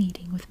of the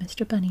meeting with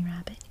Mr. Bunny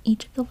Rabbit,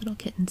 each of the little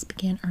kittens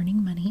began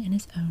earning money in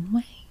his own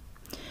way.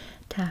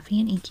 Taffy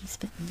and Inky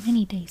spent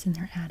many days in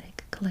their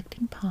attic,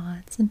 collecting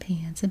pots and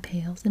pans and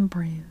pails and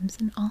brooms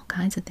and all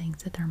kinds of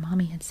things that their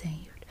mommy had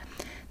saved.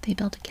 They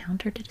built a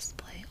counter to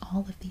display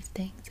all of these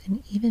things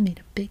and even made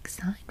a big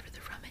sign for the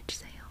rummage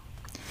sale.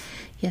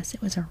 Yes,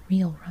 it was a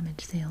real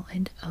rummage sale,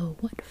 and oh,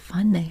 what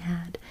fun they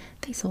had.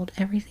 They sold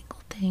every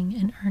single thing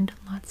and earned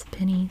lots of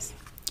pennies.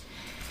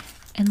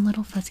 And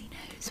little Fuzzy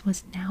Nose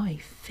was now a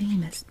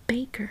famous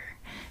baker.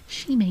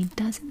 She made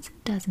dozens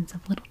and dozens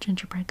of little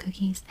gingerbread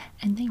cookies,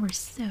 and they were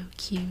so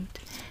cute.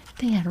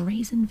 They had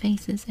raisin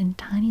faces and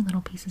tiny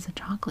little pieces of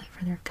chocolate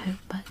for their coat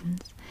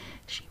buttons.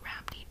 She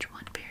wrapped each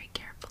one very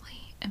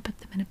carefully and put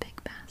them in a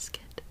big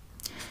basket.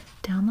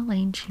 Down the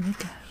lane she would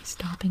go,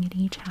 stopping at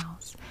each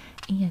house,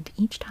 and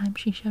each time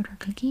she showed her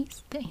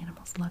cookies, the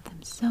animals loved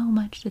them so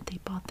much that they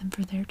bought them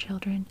for their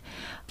children.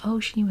 Oh,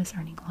 she was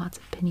earning lots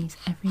of pennies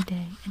every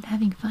day and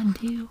having fun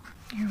too.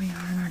 Here we are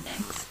on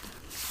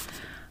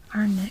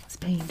our next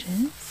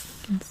pages.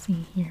 You can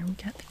see here we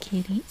got the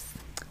kitties.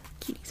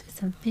 Kitties with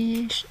some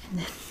fish, and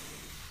then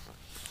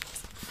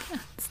some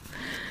cats.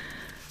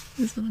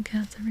 These little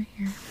cats over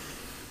here.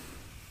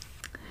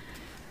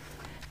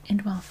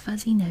 And while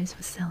Fuzzy Nose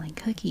was selling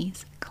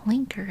cookies,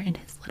 Clinker and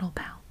his little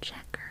pal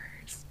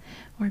Checkers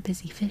were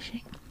busy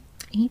fishing.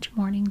 Each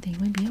morning they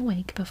would be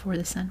awake before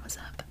the sun was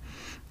up.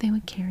 They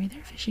would carry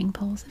their fishing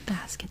poles and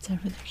baskets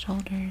over their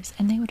shoulders,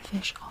 and they would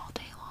fish all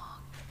day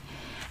long.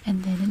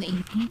 And then in the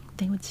evening,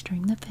 they would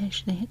string the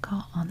fish they had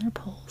caught on their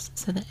poles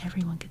so that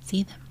everyone could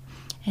see them.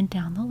 And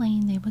down the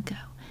lane they would go.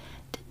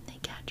 Didn't they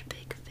catch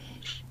big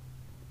fish?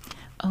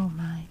 Oh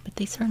my, but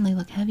they certainly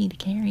look heavy to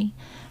carry.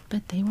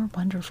 But they were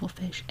wonderful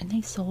fish, and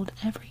they sold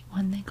every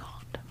one they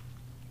caught.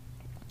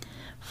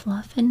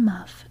 Fluff and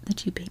Muff, the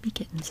two baby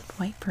kittens of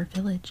White Fur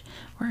Village,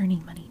 were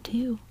earning money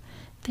too.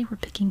 They were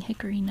picking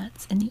hickory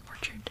nuts in the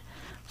orchard.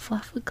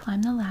 Fluff would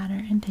climb the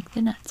ladder and pick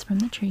the nuts from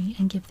the tree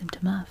and give them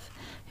to Muff,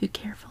 who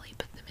carefully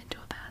put them into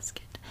a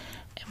basket.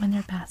 And when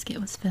their basket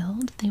was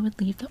filled, they would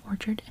leave the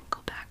orchard and go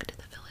back to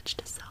the village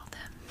to sell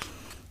them.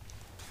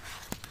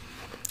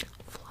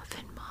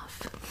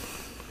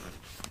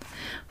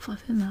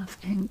 Fluff and Muff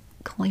and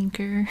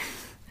Clinker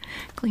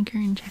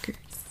and Checkers.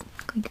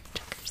 Clinker and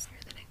Checkers. Here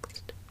are the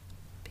next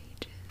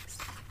pages.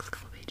 Next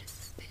couple pages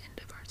is the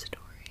end of our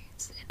story.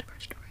 It's the end of our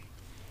story.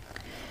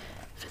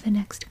 For the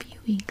next few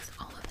weeks,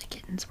 all of the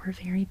kittens were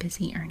very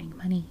busy earning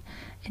money,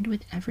 and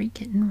with every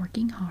kitten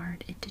working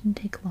hard, it didn't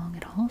take long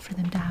at all for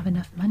them to have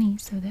enough money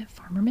so that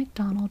Farmer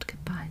McDonald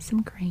could buy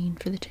some grain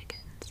for the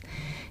chickens.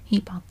 He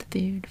bought the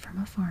food from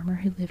a farmer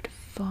who lived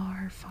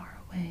far, far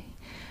away,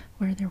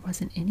 where there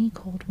wasn't any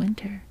cold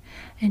winter.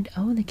 And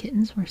oh, the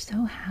kittens were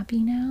so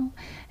happy now,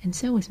 and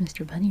so was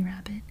Mr. Bunny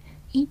Rabbit.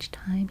 Each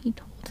time he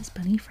told his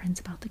bunny friends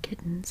about the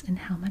kittens and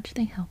how much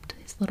they helped,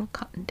 his little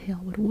cottontail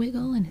would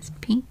wiggle and his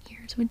pink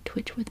ears would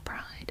twitch with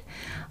pride.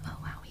 Oh,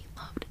 how he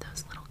loved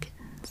those little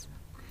kittens.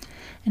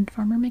 And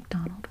Farmer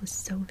McDonald was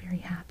so very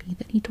happy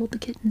that he told the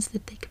kittens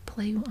that they could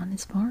play on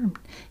his farm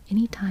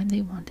any time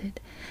they wanted.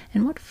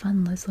 And what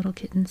fun those little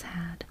kittens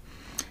had.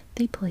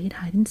 They played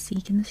hide and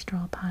seek in the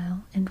straw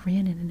pile and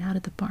ran in and out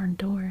of the barn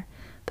door,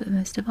 but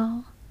most of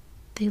all,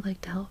 they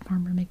liked to help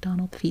Farmer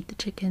McDonald feed the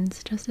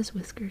chickens, just as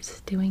Whiskers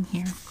is doing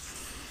here.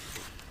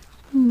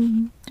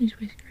 There's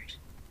Whiskers.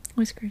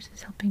 Whiskers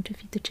is helping to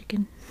feed the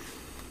chicken.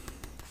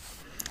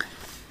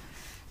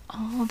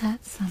 All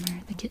that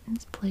summer, the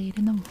kittens played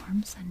in the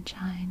warm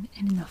sunshine,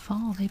 and in the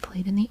fall they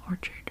played in the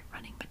orchard,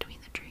 running between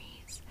the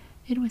trees.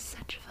 It was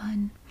such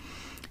fun.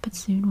 But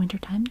soon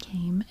wintertime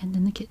came, and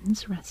then the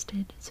kittens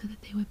rested so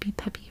that they would be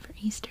peppy for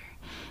Easter,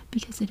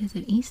 because it is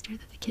at Easter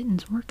that the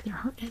kittens work their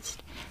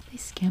hardest. They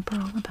scamper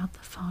all about the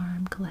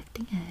farm,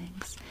 collecting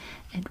eggs,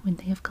 and when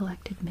they have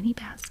collected many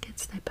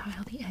baskets, they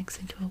pile the eggs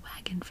into a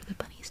wagon for the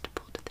bunnies to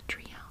pull to the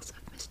treehouse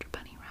of Mr.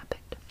 Bunny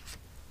Rabbit.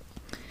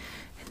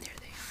 And there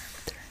they are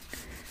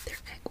with their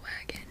egg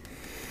wagon.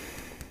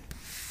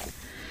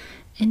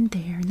 And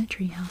there in the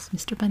treehouse,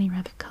 Mr. Bunny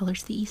Rabbit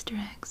colors the Easter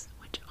eggs,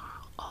 which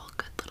are all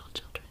good little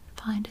children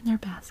find in their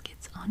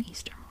baskets on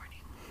Easter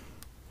morning.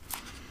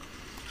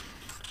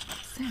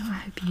 So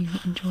I hope you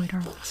enjoyed our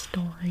little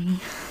story.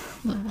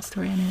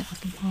 I know it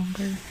wasn't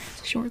longer.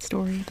 It's a short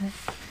story, but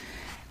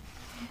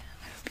yeah,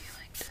 I hope you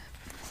liked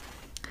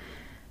it.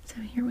 So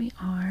here we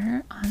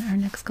are on our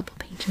next couple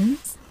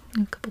pages. We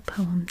have a couple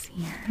poems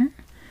here.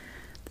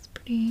 It's a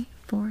pretty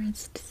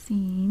forest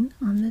scene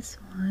on this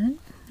one.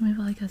 We have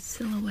like a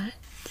silhouette.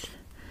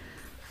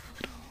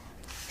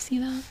 See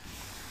that?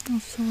 A little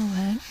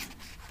silhouette.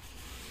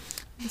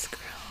 This girl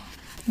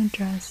in a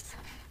dress.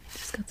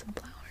 She's got some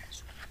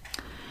flowers.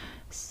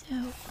 So,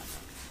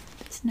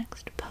 this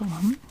next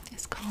poem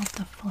is called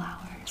The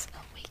Flowers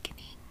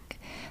Awakening.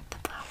 The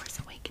Flowers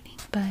Awakening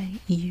by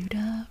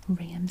Yuda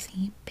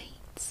Ramsey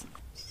Bates.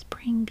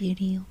 Spring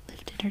Beauty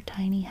lifted her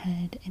tiny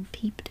head and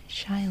peeped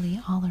shyly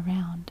all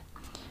around,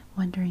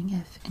 wondering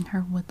if in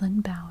her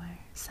woodland bower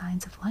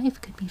signs of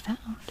life could be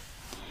found.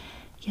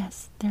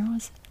 Yes, there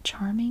was a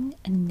charming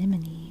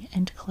anemone,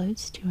 and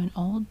close to an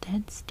old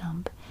dead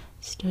stump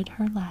stood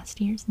her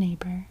last year's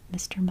neighbor,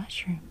 Mr.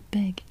 Mushroom,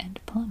 big and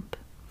plump.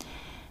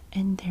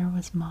 And there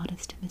was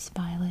modest Miss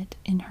Violet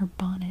in her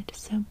bonnet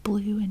so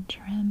blue and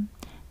trim,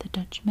 the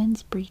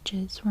Dutchman's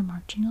breeches were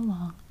marching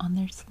along on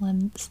their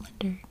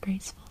slender,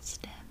 graceful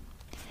stem.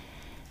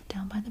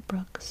 Down by the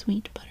brook,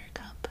 sweet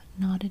Buttercup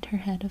nodded her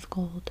head of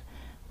gold,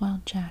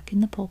 while Jack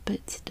in the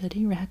pulpit stood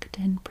erect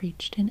and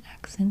preached in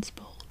accents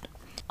bold.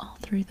 All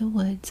through the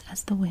woods,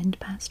 as the wind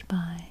passed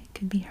by,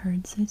 could be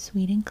heard so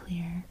sweet and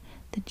clear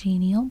the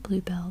genial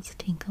bluebells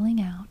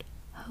tinkling out,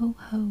 "Ho,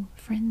 ho,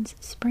 friends,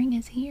 spring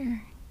is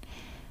here."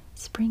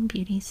 Spring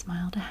Beauty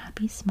smiled a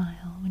happy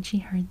smile when she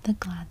heard the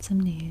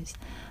gladsome news,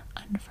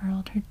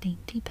 unfurled her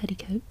dainty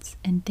petticoats,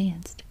 and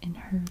danced in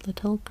her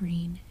little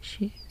green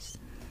shoes.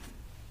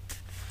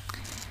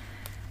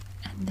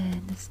 And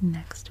then this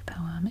next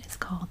poem is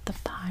called The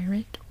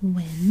Pirate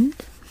Wind.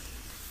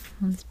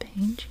 On this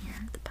page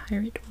here, The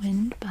Pirate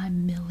Wind by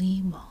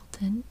Millie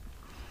Walton.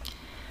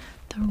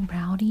 The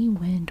rowdy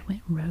wind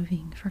went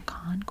roving for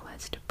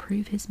conquest to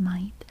prove his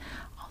might.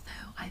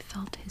 Although I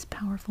felt his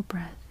powerful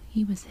breath,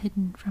 he was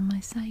hidden from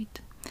my sight.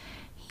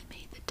 He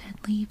made the dead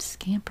leaves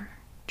scamper.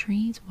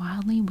 Trees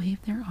wildly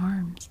waved their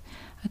arms.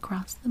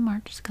 Across the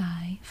March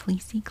sky,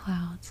 fleecy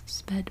clouds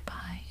sped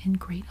by in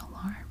great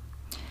alarm.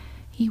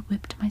 He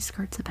whipped my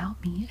skirts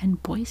about me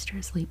and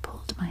boisterously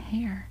pulled my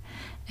hair.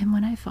 And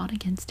when I fought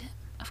against him,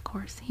 of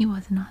course, he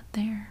was not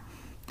there.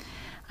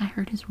 I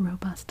heard his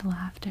robust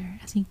laughter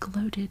as he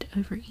gloated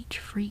over each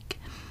freak,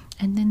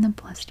 and then the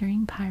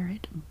blustering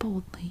pirate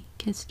boldly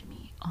kissed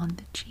me on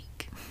the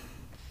cheek.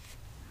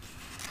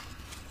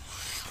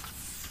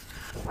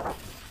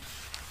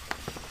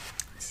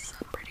 This is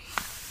a pretty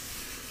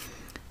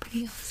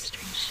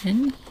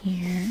illustration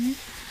here.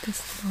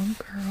 This little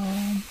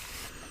girl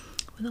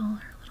with all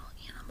her little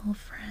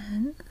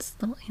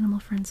animal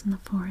friends in the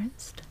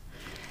forest.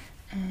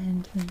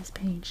 And then this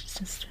page is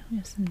just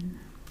some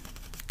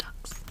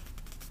ducks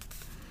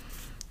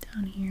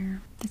down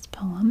here. This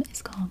poem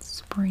is called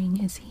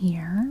Spring is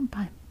Here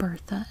by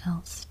Bertha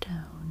L.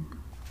 Stone.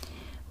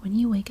 When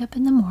you wake up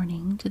in the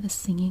morning to the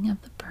singing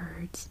of the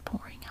birds,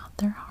 pouring out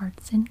their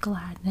hearts in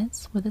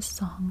gladness with a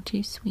song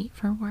too sweet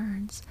for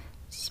words,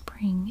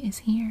 spring is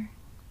here.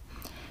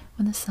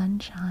 When the sun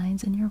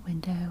shines in your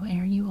window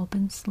ere you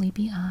open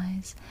sleepy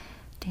eyes,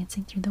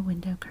 dancing through the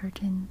window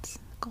curtains,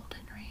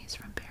 golden rays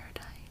from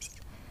paradise,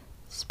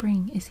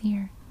 spring is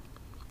here.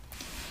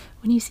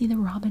 When you see the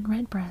robin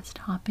redbreast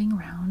hopping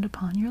round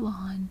upon your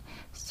lawn,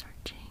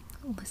 searching,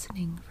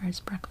 listening for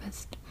his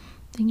breakfast,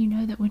 then you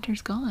know that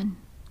winter's gone.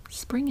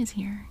 Spring is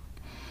here.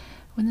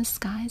 When the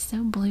sky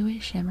so blue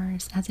it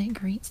shimmers as it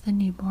greets the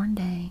newborn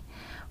day,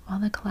 while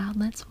the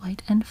cloudlets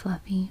white and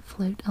fluffy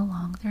float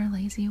along their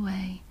lazy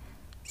way,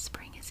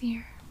 spring is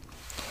here.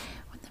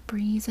 When the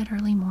breeze at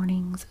early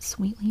mornings,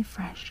 sweetly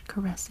fresh,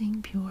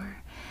 caressing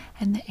pure,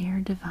 and the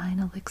air divine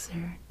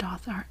elixir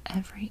doth our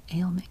every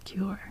ailment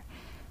cure,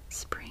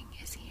 spring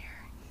is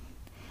here.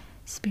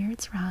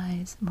 Spirits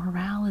rise,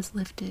 morale is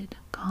lifted,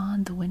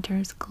 gone the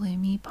winter's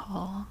gloomy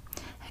pall,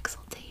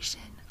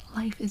 exultation,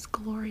 life is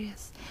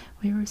glorious,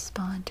 we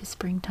respond to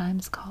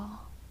springtime's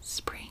call,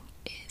 spring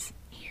is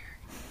here.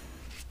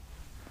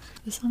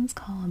 This one's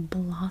called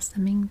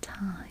Blossoming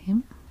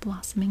Time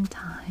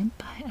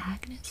by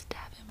Agnes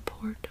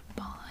Davenport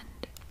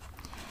Bond.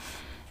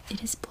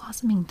 It is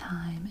blossoming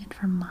time, and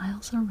for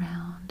miles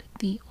around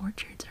the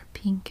orchards are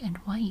pink and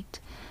white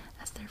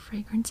as their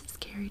fragrance is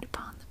carried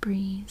upon the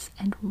breeze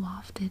and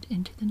wafted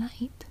into the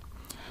night.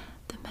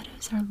 The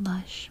meadows are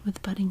lush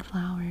with budding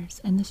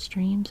flowers, and the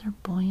streams are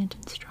buoyant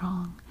and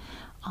strong.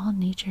 All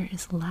nature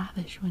is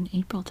lavish when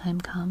April time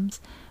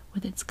comes,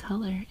 with its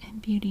color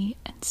and beauty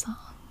and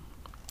song.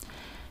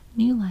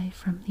 New life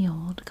from the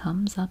old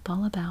comes up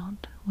all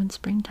about when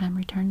springtime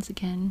returns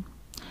again.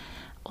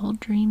 Old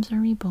dreams are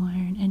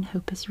reborn and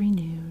hope is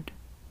renewed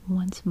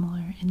once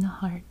more in the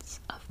hearts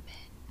of men.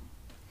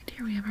 And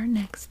here we have our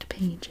next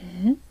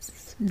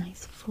pages.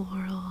 Nice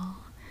floral,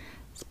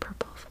 this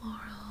purple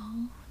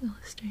floral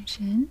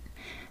illustration.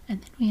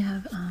 And then we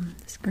have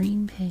this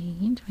green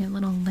page. We have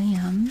little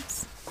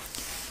lambs.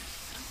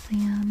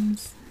 Little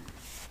lambs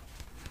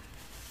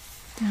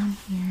down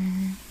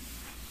here.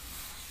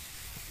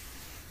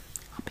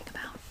 Hopping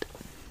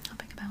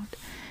about.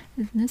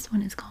 And this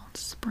one is called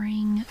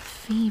Spring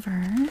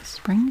Fever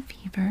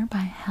by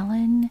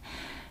Helen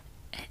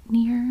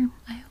Etnier,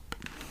 I hope.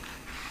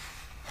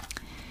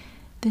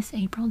 This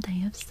April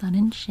day of sun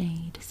and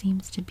shade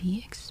seems to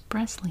be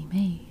expressly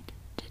made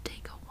to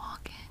take a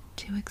walk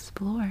in, to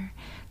explore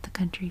the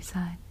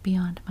countryside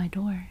beyond my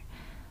door.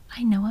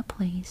 I know a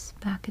place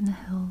back in the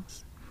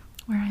hills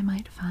where I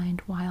might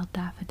find wild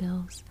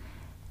daffodils,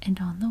 and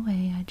on the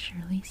way I'd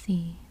surely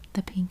see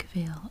the pink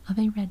veil of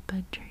a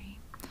redbud tree.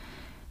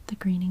 The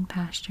greening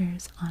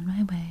pastures on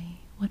my way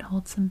would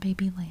hold some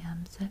baby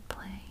lambs at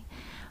play.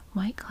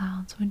 White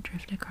clouds would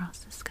drift across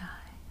the sky.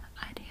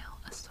 I'd hail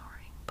a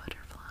soaring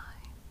butterfly.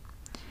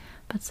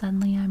 But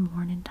suddenly I'm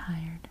worn and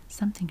tired.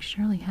 Something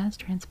surely has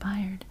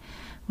transpired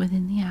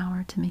within the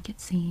hour to make it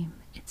seem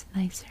it's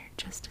nicer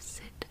just to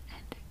sit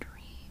and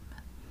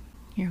dream.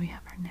 Here we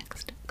have our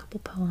next couple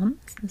poems.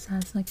 This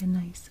has like a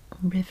nice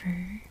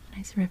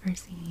river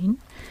scene.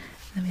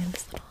 And then we have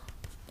this little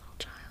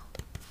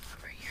child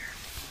over here.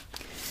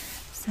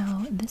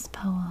 So this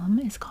poem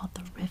is called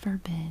The River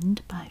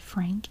Bend by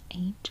Frank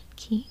H.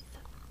 Keith.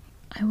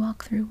 I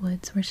walk through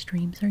woods where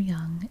streams are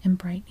young, and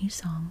bright new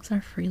songs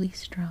are freely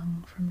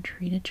strung from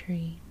tree to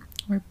tree,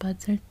 where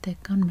buds are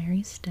thick on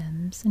merry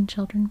stems, and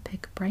children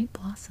pick bright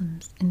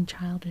blossoms in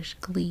childish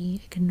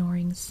glee,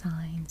 ignoring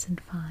signs and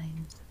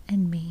fines,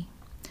 and me.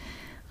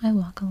 I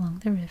walk along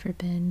the river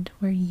bend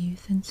where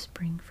youth and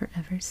spring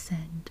forever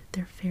send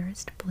their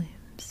fairest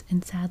blooms,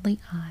 and sadly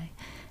I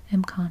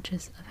am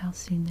conscious of how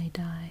soon they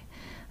die.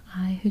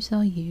 I who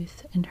saw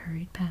youth and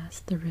hurried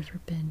past the river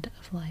bend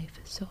of life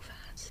so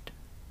fast.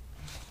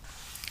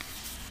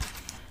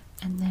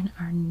 And then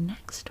our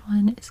next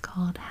one is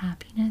called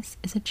Happiness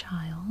is a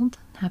Child.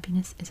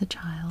 Happiness is a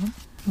Child.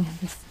 We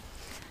have this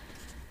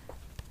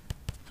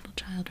little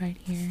child right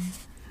here.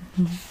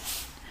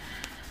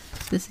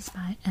 This is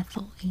by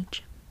Ethel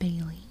H.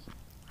 Bailey.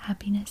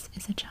 Happiness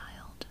is a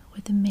child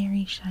with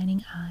merry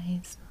shining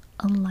eyes,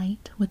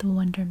 alight with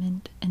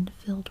wonderment and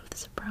filled with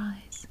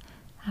surprise.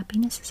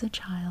 Happiness is a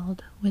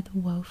child with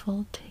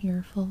woeful,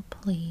 tearful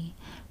plea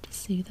to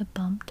soothe a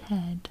bumped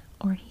head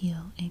or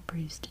heal a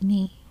bruised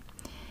knee,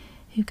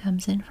 who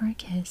comes in for a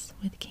kiss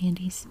with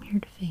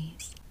candy-smeared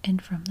face, and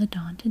from the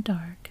dawn to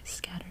dark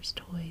scatters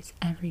toys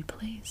every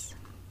place.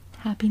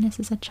 Happiness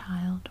is a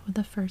child with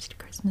the first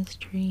Christmas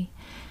tree,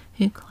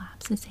 who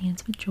claps his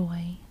hands with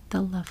joy,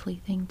 the lovely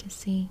thing to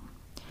see,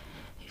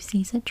 who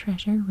sees a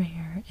treasure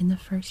rare in the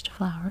first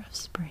flower of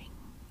spring,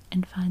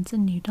 and finds a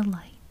new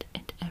delight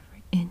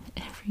in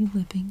every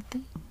living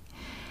thing.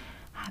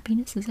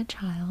 Happiness is a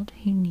child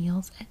who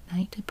kneels at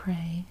night to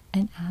pray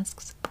and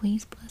asks,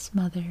 please bless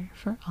Mother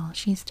for all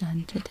she's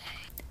done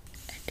today.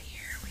 And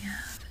here we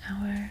have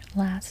our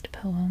last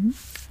poem,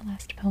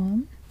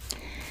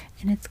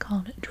 and it's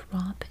called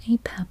Drop a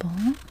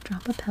Pebble.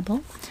 Drop a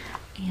Pebble,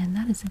 and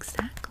that is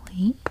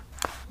exactly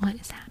what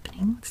is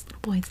happening. What this little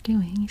boy's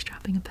doing. He's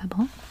dropping a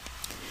pebble.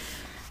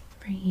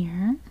 Right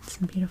here,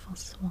 some beautiful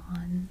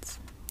swans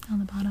on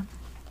the bottom.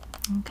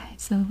 Okay,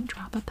 so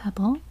Drop a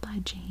Pebble by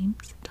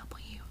James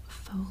W.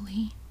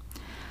 Foley.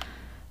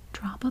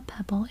 Drop a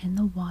pebble in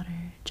the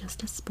water,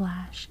 just a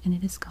splash, and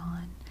it is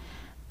gone.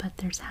 But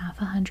there's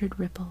 100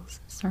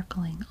 ripples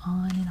circling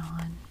on and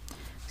on,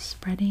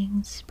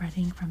 spreading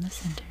from the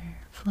center,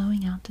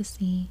 flowing out to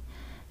sea,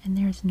 and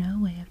there is no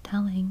way of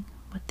telling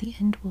what the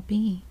end will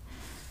be.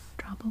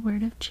 Drop a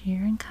word of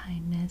cheer and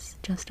kindness,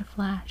 just a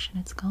flash, and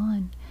it's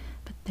gone.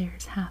 But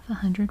there's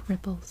 100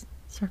 ripples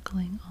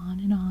circling on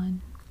and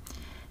on,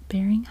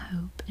 bearing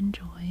hope and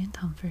joy and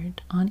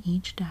comfort on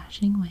each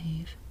dashing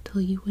wave, till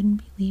you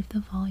wouldn't believe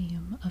the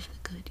volume of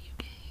the good you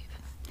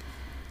gave.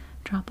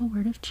 Drop a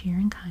word of cheer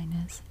and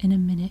kindness, in a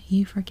minute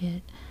you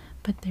forget,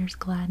 but there's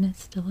gladness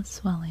still a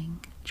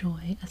swelling,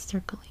 joy a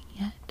circling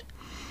yet.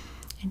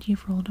 And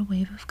you've rolled a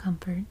wave of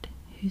comfort,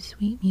 whose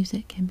sweet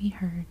music can be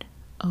heard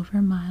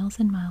over miles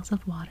and miles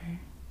of water,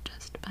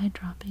 just by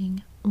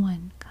dropping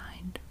one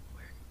kind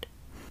word.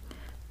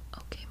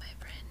 Okay, my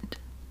friend,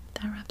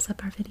 that wraps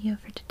up our video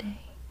for today.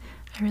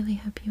 I really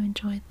hope you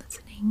enjoyed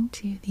listening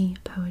to the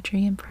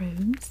poetry and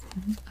prose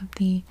of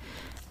the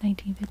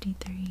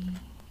 1953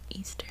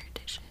 Easter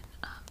edition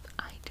of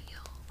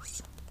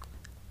Ideals.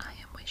 I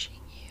am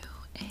wishing you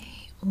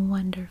a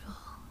wonderful,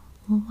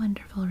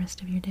 wonderful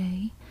rest of your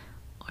day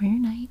or your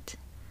night,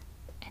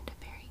 and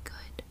a very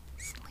good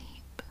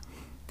sleep.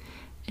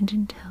 And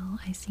until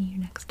I see you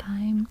next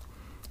time,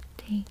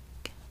 take